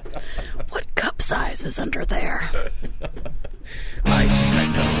 What cup size is under there? I think I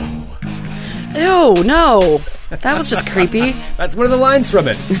know. Ew, no. That was just creepy. That's one of the lines from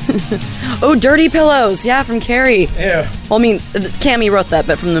it. Oh, Dirty Pillows. Yeah, from Carrie. Yeah. Well, I mean, Cammie wrote that,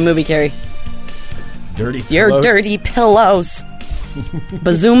 but from the movie Carrie. Your pillows. dirty pillows.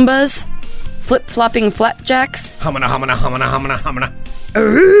 Bazoombas. Flip-flopping flapjacks. Humana, humana, humana, humana, humana.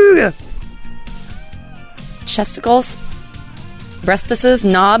 Chesticles. Breastises.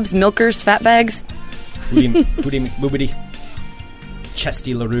 Knobs. Milkers. Fat bags. Booty, boobity.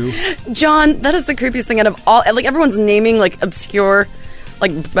 Chesty LaRue. John, that is the creepiest thing out of all. Like, everyone's naming, like, obscure,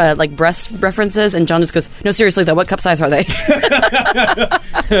 like breast references, and John just goes, no, seriously, though, what cup size are they?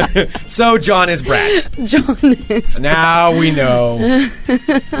 So John is Brad. John is Now we know.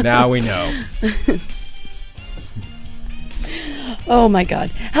 Now we know. Oh, my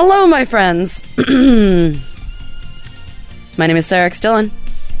God. Hello, my friends. My name is Sarah X. Dillon.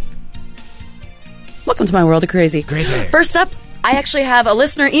 Welcome to my world of crazy. Crazy. First up, I actually have a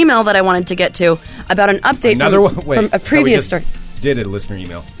listener email that I wanted to get to about an update from a previous story. Did a listener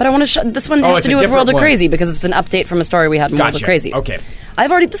email. But I want to this one has to do with World of Crazy because it's an update from a story we had in World of Crazy. Okay.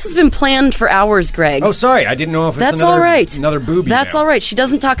 This has been planned for hours, Greg. Oh, sorry. I didn't know if it's That's all right. Another booby. That's all right. She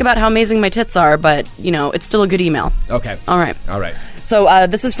doesn't talk about how amazing my tits are, but, it's still a good email. Okay. All right. So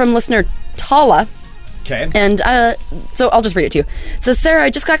this is from listener Tala. Okay. And so I'll just read it to you. So, Sarah, I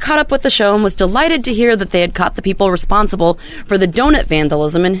just got caught up with the show and was delighted to hear that they had caught the people responsible for the donut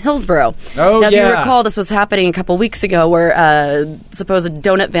vandalism in Hillsborough. Oh, now, yeah. if you recall, this was happening a couple weeks ago where supposed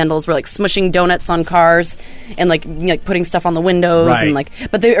donut vandals were, like, smushing donuts on cars and, like putting stuff on the windows. Right. And,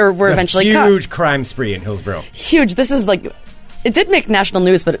 but they were eventually caught. Huge crime spree in Hillsborough. Huge. This is, it did make national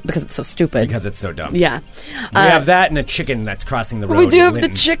news, but because it's so stupid. Because it's so dumb. Yeah. We have that and a chicken that's crossing the road. We do have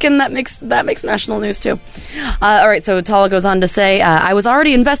Linton. the chicken that makes national news too. All right, so Tala goes on to say, I was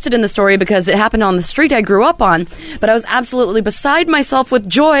already invested in the story because it happened on the street I grew up on, but I was absolutely beside myself with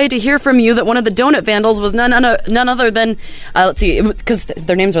joy to hear from you that one of the donut vandals was none other than, let's see, because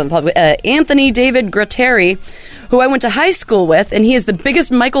their names are on the public, Anthony David Gratteri, who I went to high school with, and he is the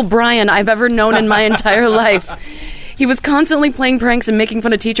biggest Michael Bryan I've ever known in my entire life. He was constantly playing pranks and making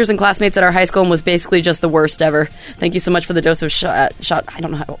fun of teachers and classmates at our high school and was basically just the worst ever. Thank you so much for the dose of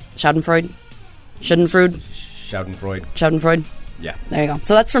Schadenfreude? Schadenfreude? Yeah. There you go.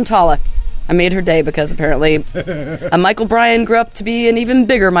 So that's from Tala. I made her day because apparently a Michael Bryan grew up to be an even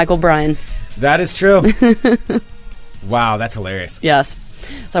bigger Michael Bryan. That is true. Wow, that's hilarious. Yes.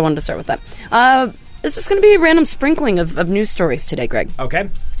 So I wanted to start with that. It's just going to be a random sprinkling of news stories today, Greg. Okay.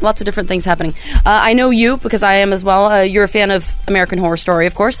 Lots of different things happening. I know you, because I am as well. You're a fan of American Horror Story,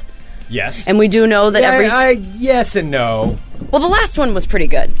 of course. Yes. And we do know that yes and no. Well, the last one was pretty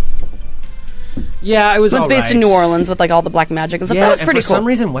good. Yeah, it was One's based in New Orleans with, all the black magic and stuff. Yeah, that was pretty for cool. some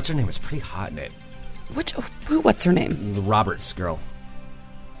reason, what's her name was pretty hot in it. What's her name? The Roberts girl.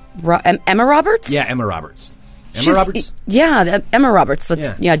 Emma Roberts? Yeah, Emma Roberts. Emma Roberts? Yeah, Emma Roberts.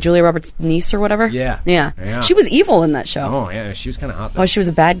 That's Julia Roberts' niece or whatever. Yeah. She was evil in that show. Oh, yeah, she was kind of hot, though. Oh, she was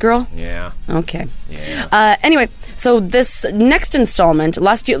a bad girl? Yeah. Okay. Yeah. Anyway, so this next installment,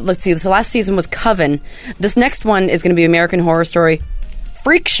 last season was Coven. This next one is going to be American Horror Story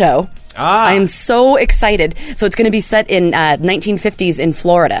Freak Show. I am so excited. So it's going to be set in 1950s in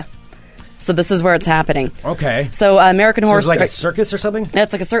Florida. So this is where it's happening. Okay. So American Horror Story. It's like a circus or something? Yeah,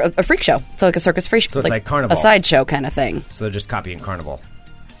 it's like a freak show. So like a circus freak show. So it's like Carnival. A sideshow kind of thing. So they're just copying Carnival.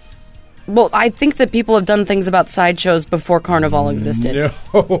 Well, I think that people have done things about sideshows before Carnival existed. No,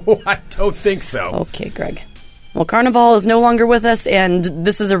 I don't think so. Okay, Greg. Well, Carnival is no longer with us, and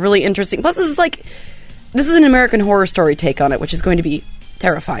this is a really interesting... Plus, this is an American Horror Story take on it, which is going to be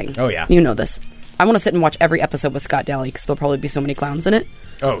terrifying. Oh, yeah. You know this. I want to sit and watch every episode with Scott Daly, because there'll probably be so many clowns in it.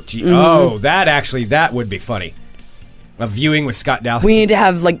 Oh, gee. Mm-hmm. Oh, that would be funny. A viewing with Scott Daly. We need to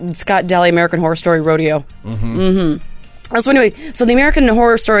have, Scott Daly American Horror Story Rodeo. Mm-hmm. Mm-hmm. So anyway, so the American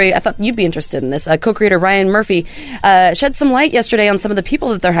Horror Story, I thought you'd be interested in this. Co-creator Ryan Murphy shed some light yesterday on some of the people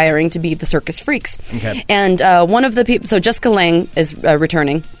that they're hiring to be the circus freaks. Okay. And one of the people... So Jessica Lange is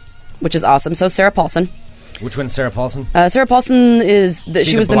returning, which is awesome. So Sarah Paulson. Which one's Sarah Paulson? Sarah Paulson is...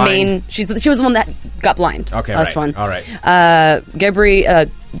 she was the main... She was the one that got blind. Okay, last one. All right. Gabrielle,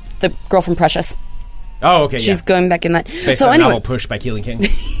 the girl from Precious. Oh, okay, She's going back in that. Based on the novel Push by Keelan King.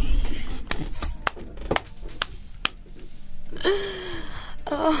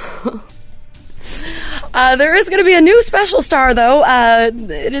 There is going to be a new special star, though.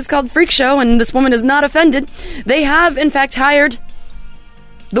 It is called Freak Show, and this woman is not offended. They have, in fact, hired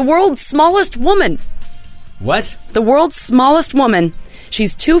the world's smallest woman. What? The world's smallest woman.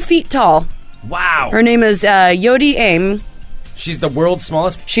 She's 2 feet tall. Wow. Her name is Yodi Aim. She's the world's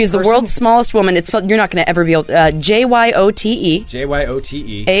smallest She's the person? world's smallest woman. It's you're not going to ever be able... Jyote.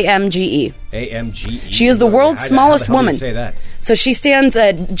 Jyote. Amge. Amge. She is the world's smallest how do you woman. say that? So she stands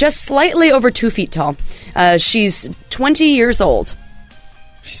just slightly over 2 feet tall. She's 20 years old.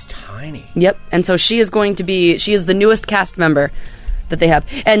 She's tiny. tiny. Yep. And so she is the newest cast member that they have.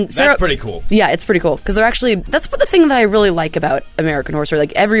 And Sarah, that's pretty cool. Yeah, it's pretty cool. Because that's the thing that I really like about American Horror Story.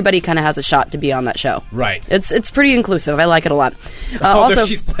 Like, everybody kind of has a shot to be on that show. Right. It's pretty inclusive. I like it a lot. Also,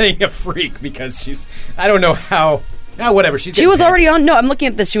 she's playing a freak because I don't know how... whatever. She was already on... No, I'm looking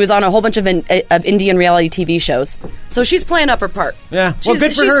at this. She was on a whole bunch of Indian reality TV shows. So she's playing up her part. Yeah. Well,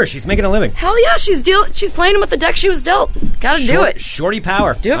 good for her. She's making a living. Hell yeah. She's playing with the deck she was dealt. Gotta do it. Shorty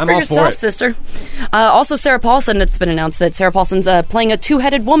power. Do it for yourself, sister. Also, Sarah Paulson, it's been announced that Sarah Paulson's playing a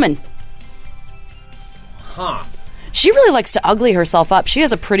two-headed woman. Huh. She really likes to ugly herself up. She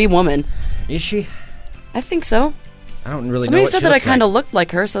is a pretty woman. Is she? I think so. I don't really Somebody know what said she that I looks kind of like. looked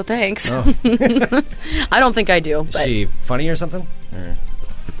like her, so thanks. Oh. I don't think I do. But Is she funny or something? Or...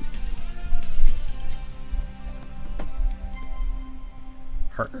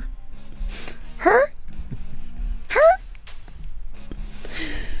 Her?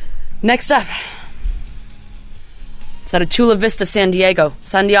 Next up. It's out of Chula Vista, San Diego.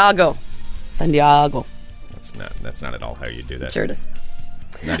 That's not at all how you do that. Sure it is.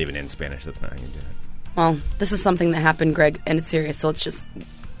 Not even in Spanish. That's not how you do it. Well, this is something that happened, Greg, and it's serious, so let's just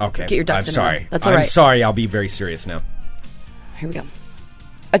get your ducks in a row. I'm sorry. That's all right. I'm sorry. I'll be very serious now. Here we go.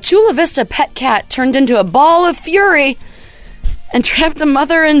 A Chula Vista pet cat turned into a ball of fury and trapped a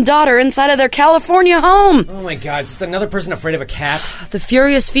mother and daughter inside of their California home. Oh my God, is this another person afraid of a cat? The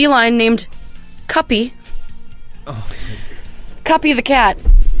furious feline named Cuppy, Cuppy the cat,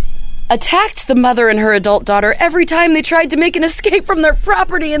 attacked the mother and her adult daughter every time they tried to make an escape from their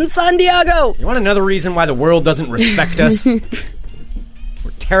property in San Diego. You want another reason why the world doesn't respect us? We're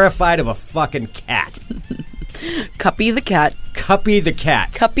terrified of a fucking cat. Cuppy the cat. Cuppy the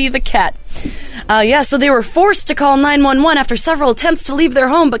cat. Cuppy the cat. So they were forced to call 911 after several attempts to leave their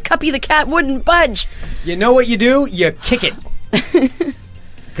home, but Cuppy the cat wouldn't budge. You know what you do? You kick it.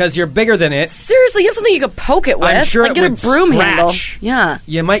 Because you're bigger than it. Seriously, you have something you could poke it with. I'm sure like it get would a broom handle. Yeah.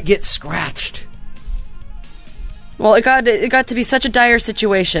 You might get scratched. Well, it got to be such a dire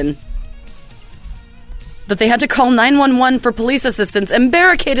situation that they had to call 911 for police assistance and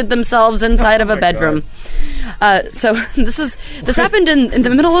barricaded themselves inside of a bedroom. So this happened in the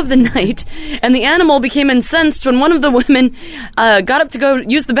middle of the night, and the animal became incensed when one of the women got up to go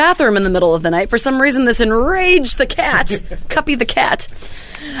use the bathroom in the middle of the night. For some reason, this enraged the cat, Cuppy the cat.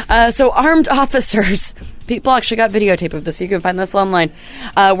 So armed officers, people actually got videotape of this, you can find this online,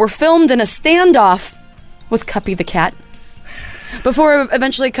 were filmed in a standoff with Cuppy the cat before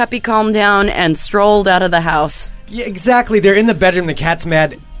eventually Cuppy calmed down and strolled out of the house. Yeah, exactly. They're in the bedroom, the cat's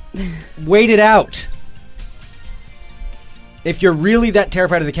mad. Wait it out. If you're really that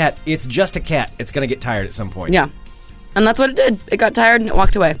terrified of the cat, it's just a cat. It's going to get tired at some point. Yeah. And that's what it did. It got tired and it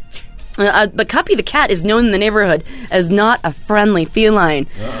walked away. But Cuppy the cat is known in the neighborhood as not a friendly feline.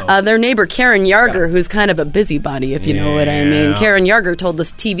 Their neighbor, Karen Yarger, who's kind of a busybody, if you know what I mean. Karen Yarger told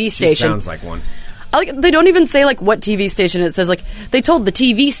this TV station. She sounds like one. They don't even say, what TV station. It says, they told the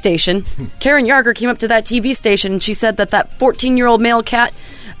TV station. Karen Yarger came up to that TV station and she said that 14-year-old male cat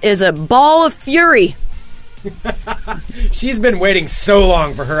is a ball of fury. She's been waiting so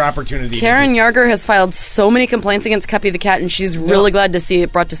long for her opportunity. Karen Yarger has filed so many complaints against Cuppy the cat, and she's really glad to see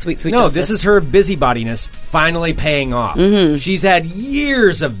it brought to sweet justice. No, this is her busybodiness finally paying off. Mm-hmm. She's had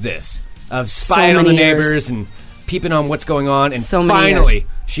years of this, of spying on the neighbors and peeping on what's going on, and finally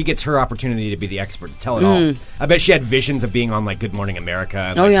she gets her opportunity to be the expert to tell it all. I bet she had visions of being on Good Morning America.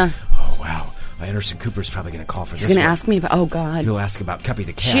 And oh, wow. Anderson Cooper's probably going to call for this. He's going to ask me about... Oh, God. He'll ask about Cuppy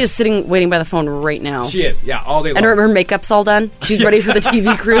the cat. She is sitting, waiting by the phone right now. She is, yeah, all day long. And her makeup's all done. She's ready for the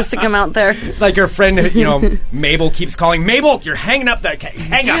TV crews to come out there. Like her friend, Mabel keeps calling. Mabel, you're hanging up that cat.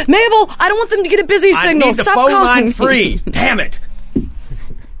 Hang up. Mabel, I don't want them to get a busy signal. I need the Stop phone calling line free. Damn it.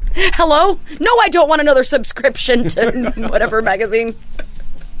 Hello? No, I don't want another subscription to whatever magazine.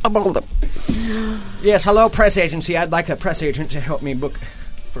 Yes, hello, press agency. I'd like a press agent to help me book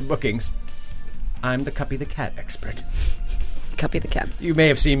for bookings. I'm the Cuppy the cat expert. Cuppy the cat. You may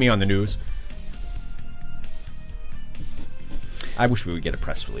have seen me on the news. I wish we would get a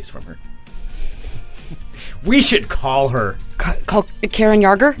press release from her. We should call her. Call Karen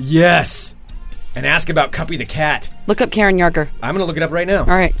Yarger? Yes. And ask about Cuppy the cat. Look up Karen Yarger. I'm going to look it up right now. All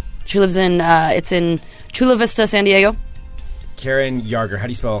right. She lives it's in Chula Vista, San Diego. Karen Yarger. How do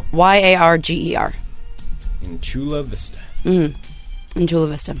you spell? Yarger. In Chula Vista. Mm-hmm. In Chula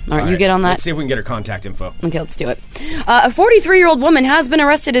Vista. All right, you get on that. Let's see if we can get her contact info. Okay, let's do it. A 43-year-old woman has been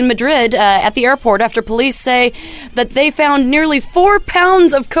arrested in Madrid at the airport after police say that they found nearly 4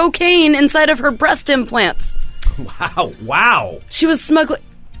 pounds of cocaine inside of her breast implants. Wow. She was smuggling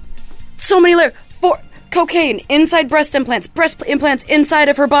so many layers. Cocaine inside breast implants inside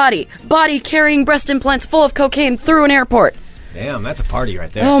of her body carrying breast implants full of cocaine through an airport. Damn, that's a party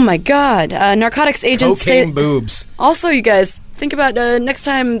right there. Oh my God. Narcotics agents Cocaine boobs. Also, you guys, think about next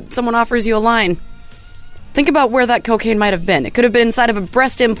time someone offers you a line. Think about where that cocaine might have been. It could have been inside of a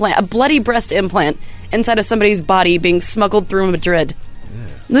breast implant, a bloody breast implant, inside of somebody's body being smuggled through Madrid.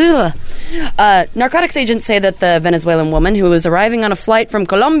 Ugh. Narcotics agents say that the Venezuelan woman who was arriving on a flight from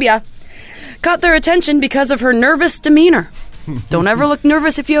Colombia caught their attention because of her nervous demeanor. Don't ever look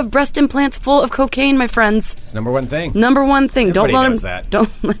nervous if you have breast implants full of cocaine, my friends. It's number one thing. Number one thing. Everybody Don't let knows him. that.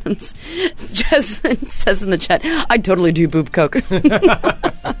 Don't let him. Jasmine says in the chat, "I'd totally do boob coke."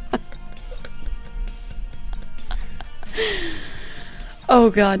 Oh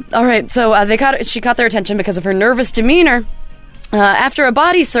God! All right, so she caught their attention because of her nervous demeanor. After a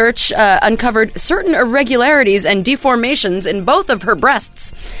body search uncovered certain irregularities and deformations in both of her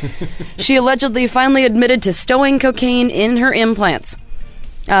breasts, she allegedly finally admitted to stowing cocaine in her implants.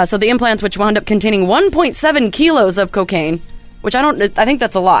 So the implants, which wound up containing 1.7 kilos of cocaine, which I think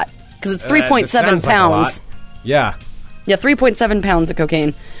that's a lot because it's 3.7 pounds. Yeah. Yeah, 3.7 pounds of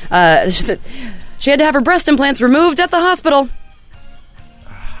cocaine. She had to have her breast implants removed at the hospital.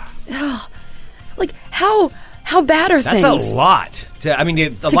 Like how bad are things? That's a lot. To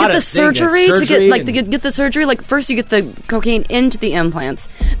get the surgery, to get the surgery. Like first you get the cocaine into the implants,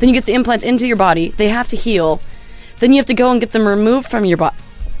 then you get the implants into your body. They have to heal. Then you have to go and get them removed from your body.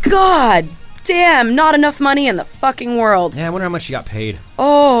 God damn, not enough money in the fucking world. Yeah, I wonder how much she got paid.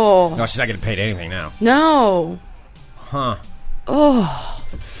 Oh. No, she's not getting paid anything now. No. Huh. Oh.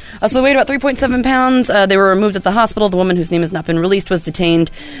 So they weighed about 3.7 pounds. They were removed at the hospital. The woman, whose name has not been released, was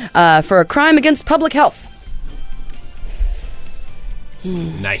detained for a crime against public health.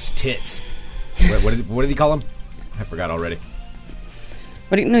 Nice tits. What did he call them? I forgot already.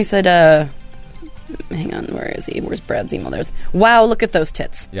 He said, hang on, where is he? Where's Brad's email? Wow, look at those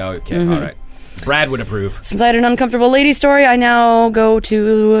tits. Yeah, okay, all right. Brad would approve. Since I had an uncomfortable lady story, I now go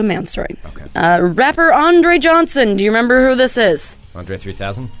to a man story. Okay. Rapper Andre Johnson. Do you remember who this is? Andre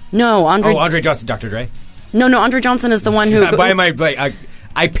 3000? No, Andre... Oh, Andre Johnson, Dr. Dre? No, Andre Johnson is the one who... Why am I...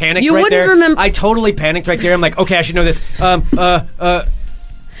 I panicked you right wouldn't there. Remember. I totally panicked right there. I'm like, okay, I should know this. I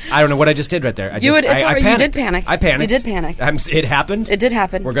don't know what I just did right there. You did panic. I panicked. You did panic. It happened. It did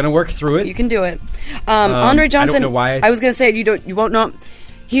happen. We're going to work through it. You can do it. Andre Johnson... I don't know why. I was going to say, you won't know...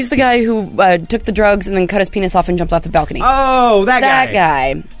 He's the guy who took the drugs and then cut his penis off and jumped off the balcony. Oh, that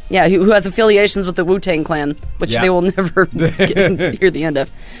guy. Yeah, who has affiliations with the Wu-Tang Clan, which they will never hear the end of.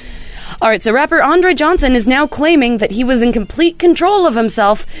 All right, so rapper Andre Johnson is now claiming that he was in complete control of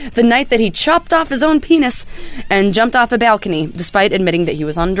himself the night that he chopped off his own penis and jumped off a balcony, despite admitting that he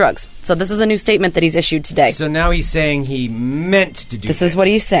was on drugs. So this is a new statement that he's issued today. So now he's saying he meant to do this. This is what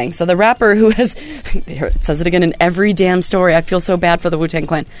he's saying. So the rapper who has... It says it again in every damn story. I feel so bad for the Wu-Tang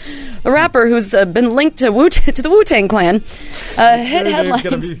Clan. The rapper who's been linked to the Wu-Tang Clan hit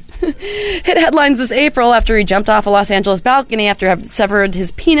headlines this April after he jumped off a Los Angeles balcony after having severed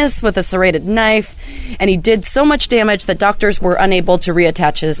his penis with a serrated knife, and he did so much damage that doctors were unable to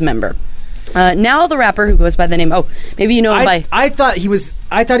reattach his member. Now the rapper, who goes by the name... Oh, maybe you know him by... I thought he was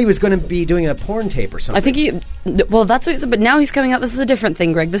going to be doing a porn tape or something. I think he... Well, that's what he said, but now he's coming out. This is a different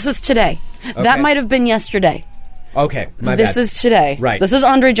thing, Greg. This is today. Okay. That might have been yesterday. Okay, my This bad. is today. Right. This is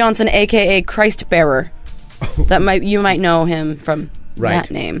Andre Johnson, a.k.a. Christ Bearer. You might know him from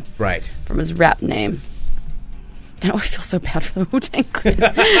that name. Right. From his rap name. I feel so bad for the Wu-Tang Clan.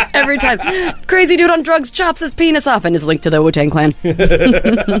 Every time. Crazy dude on drugs chops his penis off and is linked to the Wu-Tang Clan.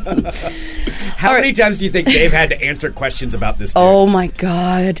 How many times do you think Dave had to answer questions about this dude? Oh my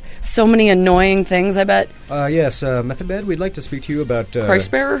God. So many annoying things, I bet. Yes, Methabed, we'd like to speak to you about...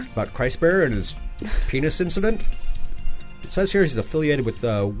 Christbearer? About Christbearer and his penis incident. It says here he's affiliated with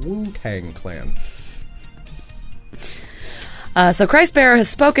the Wu-Tang Clan. So Christbearer has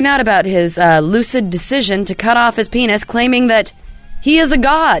spoken out about his lucid decision to cut off his penis, claiming that he is a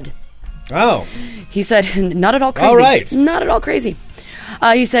god. Oh. He said, not at all crazy. All right. Not at all crazy.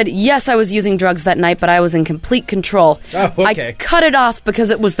 He said, yes, I was using drugs that night, but I was in complete control. Oh, okay. I cut it off because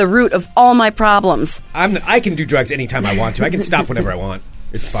it was the root of all my problems. I can do drugs anytime I want to. I can stop whenever I want.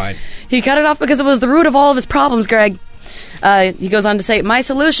 It's fine. He cut it off because it was the root of all of his problems, Greg. He goes on to say, my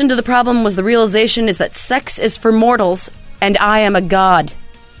solution to the problem was the realization is that sex is for mortals, and I am a god.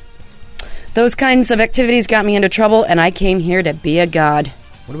 Those kinds of activities got me into trouble, and I came here to be a god.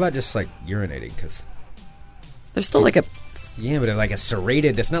 What about just, urinating? Because there's still a... Yeah, but a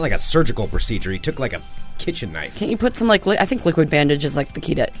serrated... That's not like a surgical procedure. He took, a kitchen knife. Can't you put some, I think liquid bandage is, the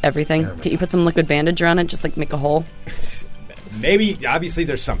key to everything. Can't you put some liquid bandage around it? Just, make a hole? Maybe. Obviously,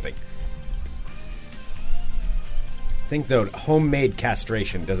 there's something. think, though, homemade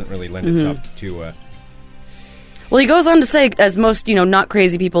castration doesn't really lend itself to... Well, he goes on to say, as most, not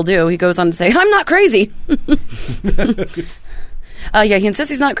crazy people do, he goes on to say, I'm not crazy. He insists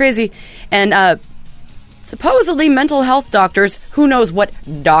he's not crazy. And supposedly mental health doctors, who knows what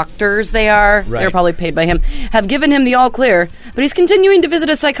doctors they are, Right. they're probably paid by him, have given him the all clear, but he's continuing to visit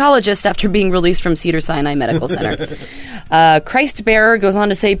a psychologist after being released from Cedars-Sinai Medical Center. Christ Bearer goes on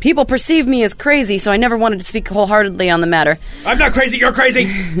to say, people perceive me as crazy, so I never wanted to speak wholeheartedly on the matter. I'm not crazy, you're crazy!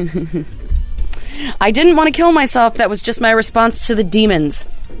 I didn't want to kill myself. That was just my response to the demons.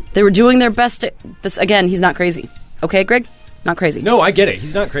 They were doing their best to... This, again, he's not crazy. Okay, Greg? Not crazy. No, I get it.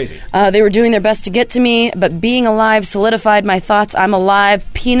 He's not crazy. They were doing their best to get to me, but being alive solidified my thoughts. I'm alive,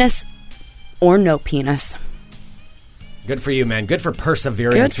 penis or no penis. Good for you, man. Good for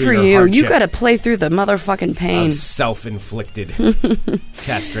persevering Good through for your you. hardship You got to play through the motherfucking pain. of self-inflicted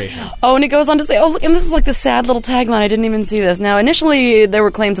castration. Oh, and it goes on to say, oh, look, and this is like the sad little tagline. I didn't even see this. Now, initially, there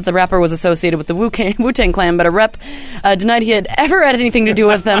were claims that the rapper was associated with the Wu-Tang Clan, but a rep denied he had ever had anything to do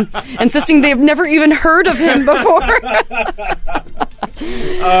with them, insisting they've never even heard of him before.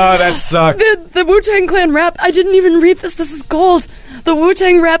 Oh, that sucks. The Wu-Tang Clan rap, I didn't even read this. This is gold. The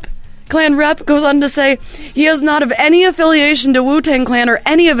Wu-Tang Clan rep goes on to say, he is not of any affiliation to Wu-Tang Clan or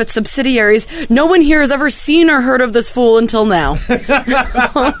any of its subsidiaries. No one here has ever seen or heard of this fool until now.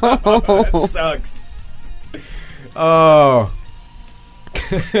 That sucks. Oh.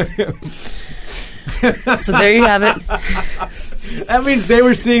 So there you have it. That means they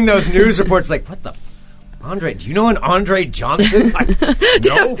were seeing those news reports like, what the... Andre, do you know an Andre Johnson? Like,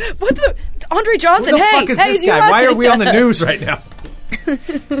 no. What the... Andre Johnson, Who the fuck is this guy? Why are we on the news right now?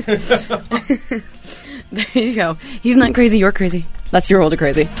 There you go. He's not crazy, you're crazy. That's your older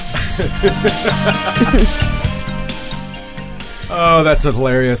crazy. Oh, that's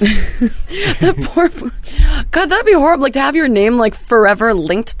hilarious. The poor... God, that'd be horrible. Like, to have your name, like, forever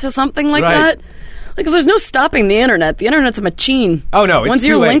linked to something like Right. that. Like, there's no stopping the internet. The internet's a machine. Oh, no, it's Once too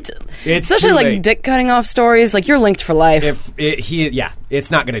you're late. linked... It's especially, too like, late. dick cutting off stories. Like, you're linked for life.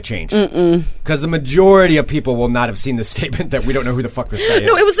 It's not going to change. Because the majority of people will not have seen this statement that we don't know who the fuck this guy is.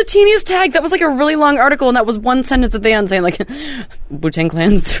 No, it was the teeniest tag. That was like a really long article, and that was one sentence at the end saying, like, Wu-Tang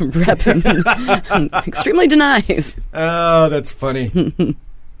Clan's rep extremely denies. Oh, that's funny.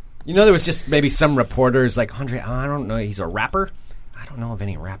 There was just maybe some reporters like, Andre, I don't know, he's a rapper? I don't know of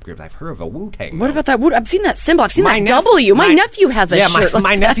any rap groups. I've heard of a Wu-Tang. What about that? I've seen that symbol. I've seen My that W. My nephew has a shirt.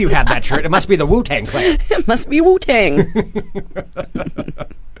 My nephew had that shirt. It must be the Wu-Tang Clan. It must be Wu-Tang.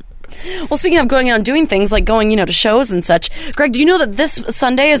 Well, speaking of going out and doing things, like going, to shows and such, Greg, do you know that this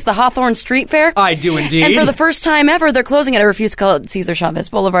Sunday is the Hawthorne Street Fair? I do indeed. And for the first time ever, they're closing it. I refuse to call it Cesar Chavez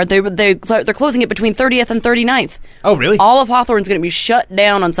Boulevard. They're closing it between 30th and 39th. Oh, really? All of Hawthorne's going to be shut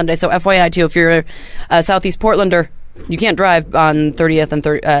down on Sunday. So FYI, too, if you're a Southeast Portlander, you can't drive on 30th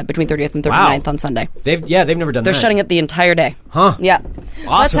and between 30th and 39th on Sunday. They've never done that. They're shutting it the entire day. Huh. Yeah. Awesome. So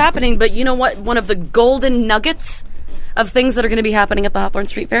that's happening, but you know what? One of the golden nuggets of things that are going to be happening at the Hawthorne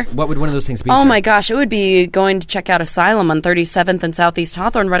Street Fair? What would one of those things be? Oh sir? my gosh, it would be going to check out ASYLUM on 37th and Southeast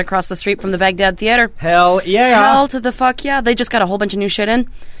Hawthorne, right across the street from the Baghdad Theater. Hell yeah. Hell to the fuck yeah. They just got a whole bunch of new shit in.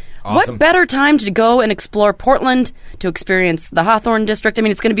 Awesome. What better time to go and explore Portland, to experience the Hawthorne district? I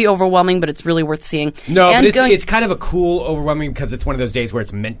mean, it's going to be overwhelming, but it's really worth seeing. No, and but it's kind of a cool overwhelming because it's one of those days where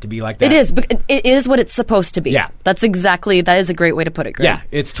it's meant to be like that. It is, but it is what it's supposed to be. Yeah. That is a great way to put it, Greg. Yeah,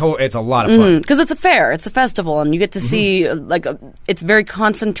 it's a lot of fun. Because it's a fair, it's a festival, and you get to see, it's very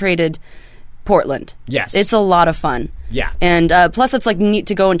concentrated Portland. Yes. It's a lot of fun. Yeah. And plus, it's neat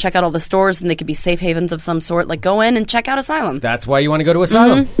to go and check out all the stores, and they could be safe havens of some sort. Like, go in and check out ASYLUM. That's why you want to go to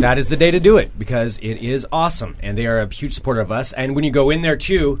ASYLUM. That is the day to do it because it is awesome, and they are a huge supporter of us. And when you go in there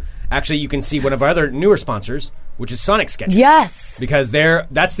too, actually, you can see one of our other newer sponsors, which is Sonic Sketches. Yes. Because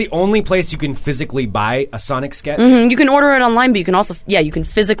that's the only place you can physically buy a Sonic sketch. You can order it online, but you can also, you can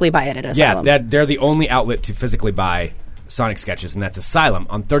physically buy it at ASYLUM. Yeah, they're the only outlet to physically buy Sonic Sketches, and that's ASYLUM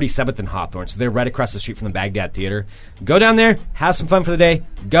on 37th and Hawthorne. So they're right across the street from the Baghdad Theater. Go down there, have some fun for the day,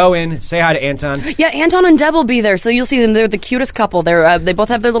 go in, say hi to Anton. Yeah, Anton and Deb will be there, so you'll see them. They're the cutest couple. They both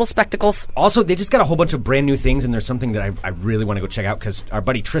have their little spectacles. Also, they just got a whole bunch of brand new things, and there's something that I really want to go check out because our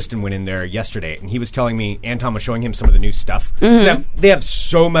buddy Tristan went in there yesterday, and he was telling me, Anton was showing him some of the new stuff. They have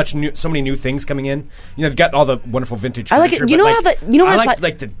so many new things coming in. They've got all the wonderful vintage. I like it. You know how I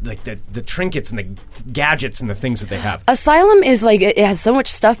like the trinkets and the gadgets and the things that they have. ASYLUM is it has so much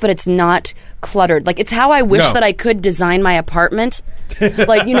stuff, but it's not cluttered. It's how I wish that I could design my apartment.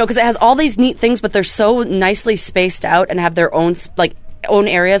 Because it has all these neat things, but they're so nicely spaced out and have their own own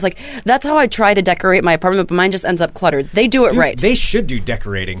areas. That's how I try to decorate my apartment, but mine just ends up cluttered. They do it right. They should do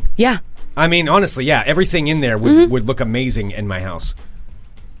decorating. Yeah. I mean, honestly, yeah, everything in there would look amazing in my house.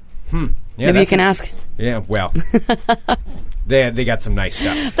 Yeah, Maybe you can ask. Yeah, well, they got some nice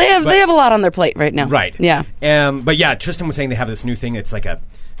stuff. They have a lot on their plate right now. Right. Yeah. But yeah, Tristan was saying they have this new thing. It's like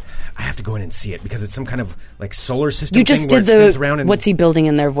I have to go in and see it because it's some kind of like solar system. You just thing did where it spins around and what's he building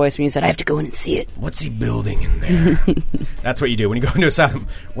in their voice when you said I have to go in and see it. What's he building in there? That's what you do when you go into Asylum.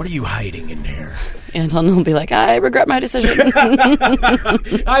 What are you hiding in there? Anton will be like, I regret my decision.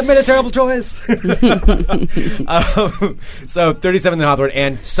 I've made a terrible choice. So 37 in Hawthorne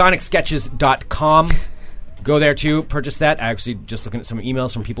and sonicsketches.com. Go there too. Purchase that. I actually just looking at some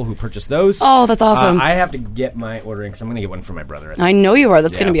emails from people who purchased those. Oh, that's awesome. I have to get my ordering because I'm going to get one for my brother. I know you are.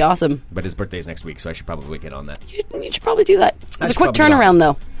 That's going to be awesome. But his birthday's next week, so I should probably get on that. You should probably do that. It's a quick turnaround,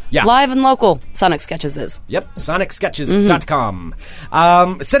 though. Yeah. Live and local, Sonic Sketches is. Yep, sonicsketches.com.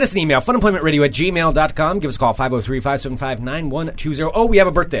 Send us an email, funemploymentradio@gmail.com. Give us a call, 503-575-9120. Oh, we have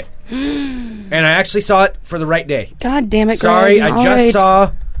a birthday. And I actually saw it for the right day. God damn it, Sorry,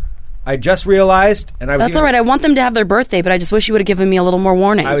 Greg. I just realized, and That's all right. I want them to have their birthday, but I just wish you would have given me a little more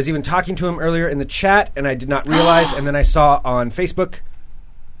warning. I was even talking to him earlier in the chat, and I did not realize, and then I saw on Facebook,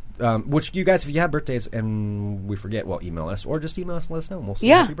 which you guys, if you have birthdays and we forget, well, email us, or just email us and let us know, and we'll sing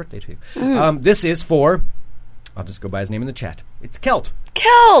happy birthday to you. This is for, I'll just go by his name in the chat. It's Kelt.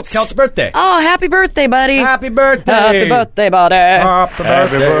 Kelt! It's Kelt's birthday. Oh, happy birthday, buddy. Happy birthday. Happy birthday, buddy.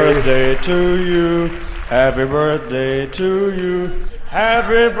 Happy birthday to you. Happy birthday to you.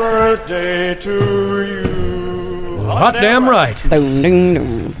 Happy birthday to you. Hot damn right. Ding,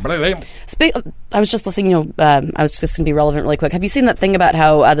 ding, ding. I was just listening, I was just going to be relevant really quick. Have you seen that thing about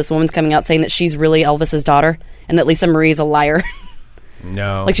how this woman's coming out saying that she's really Elvis's daughter and that Lisa Marie's a liar?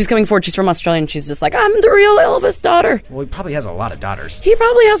 No. Like she's coming forward, she's from Australia, and she's just like, I'm the real Elvis daughter. Well, he probably has a lot of daughters. He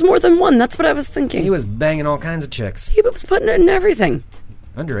probably has more than one. That's what I was thinking. He was banging all kinds of chicks. He was putting it in everything.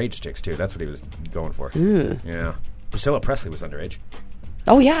 Underage chicks, too. That's what he was going for. Yeah. Priscilla Presley was underage.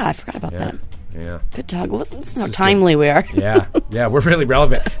 Oh, yeah. I forgot about that. Yeah. Good talk. Listen how timely we are. Yeah. Yeah, we're really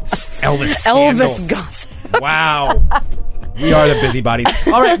relevant. Elvis scandals. Elvis gossip. Wow. We are the busybodies.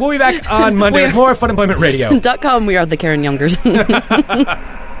 All right, we'll be back on Monday with more Fun Employment Radio. .com, we are the Karen Youngers. You're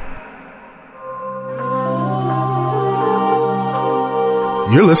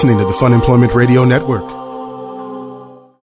listening to the Fun Employment Radio Network.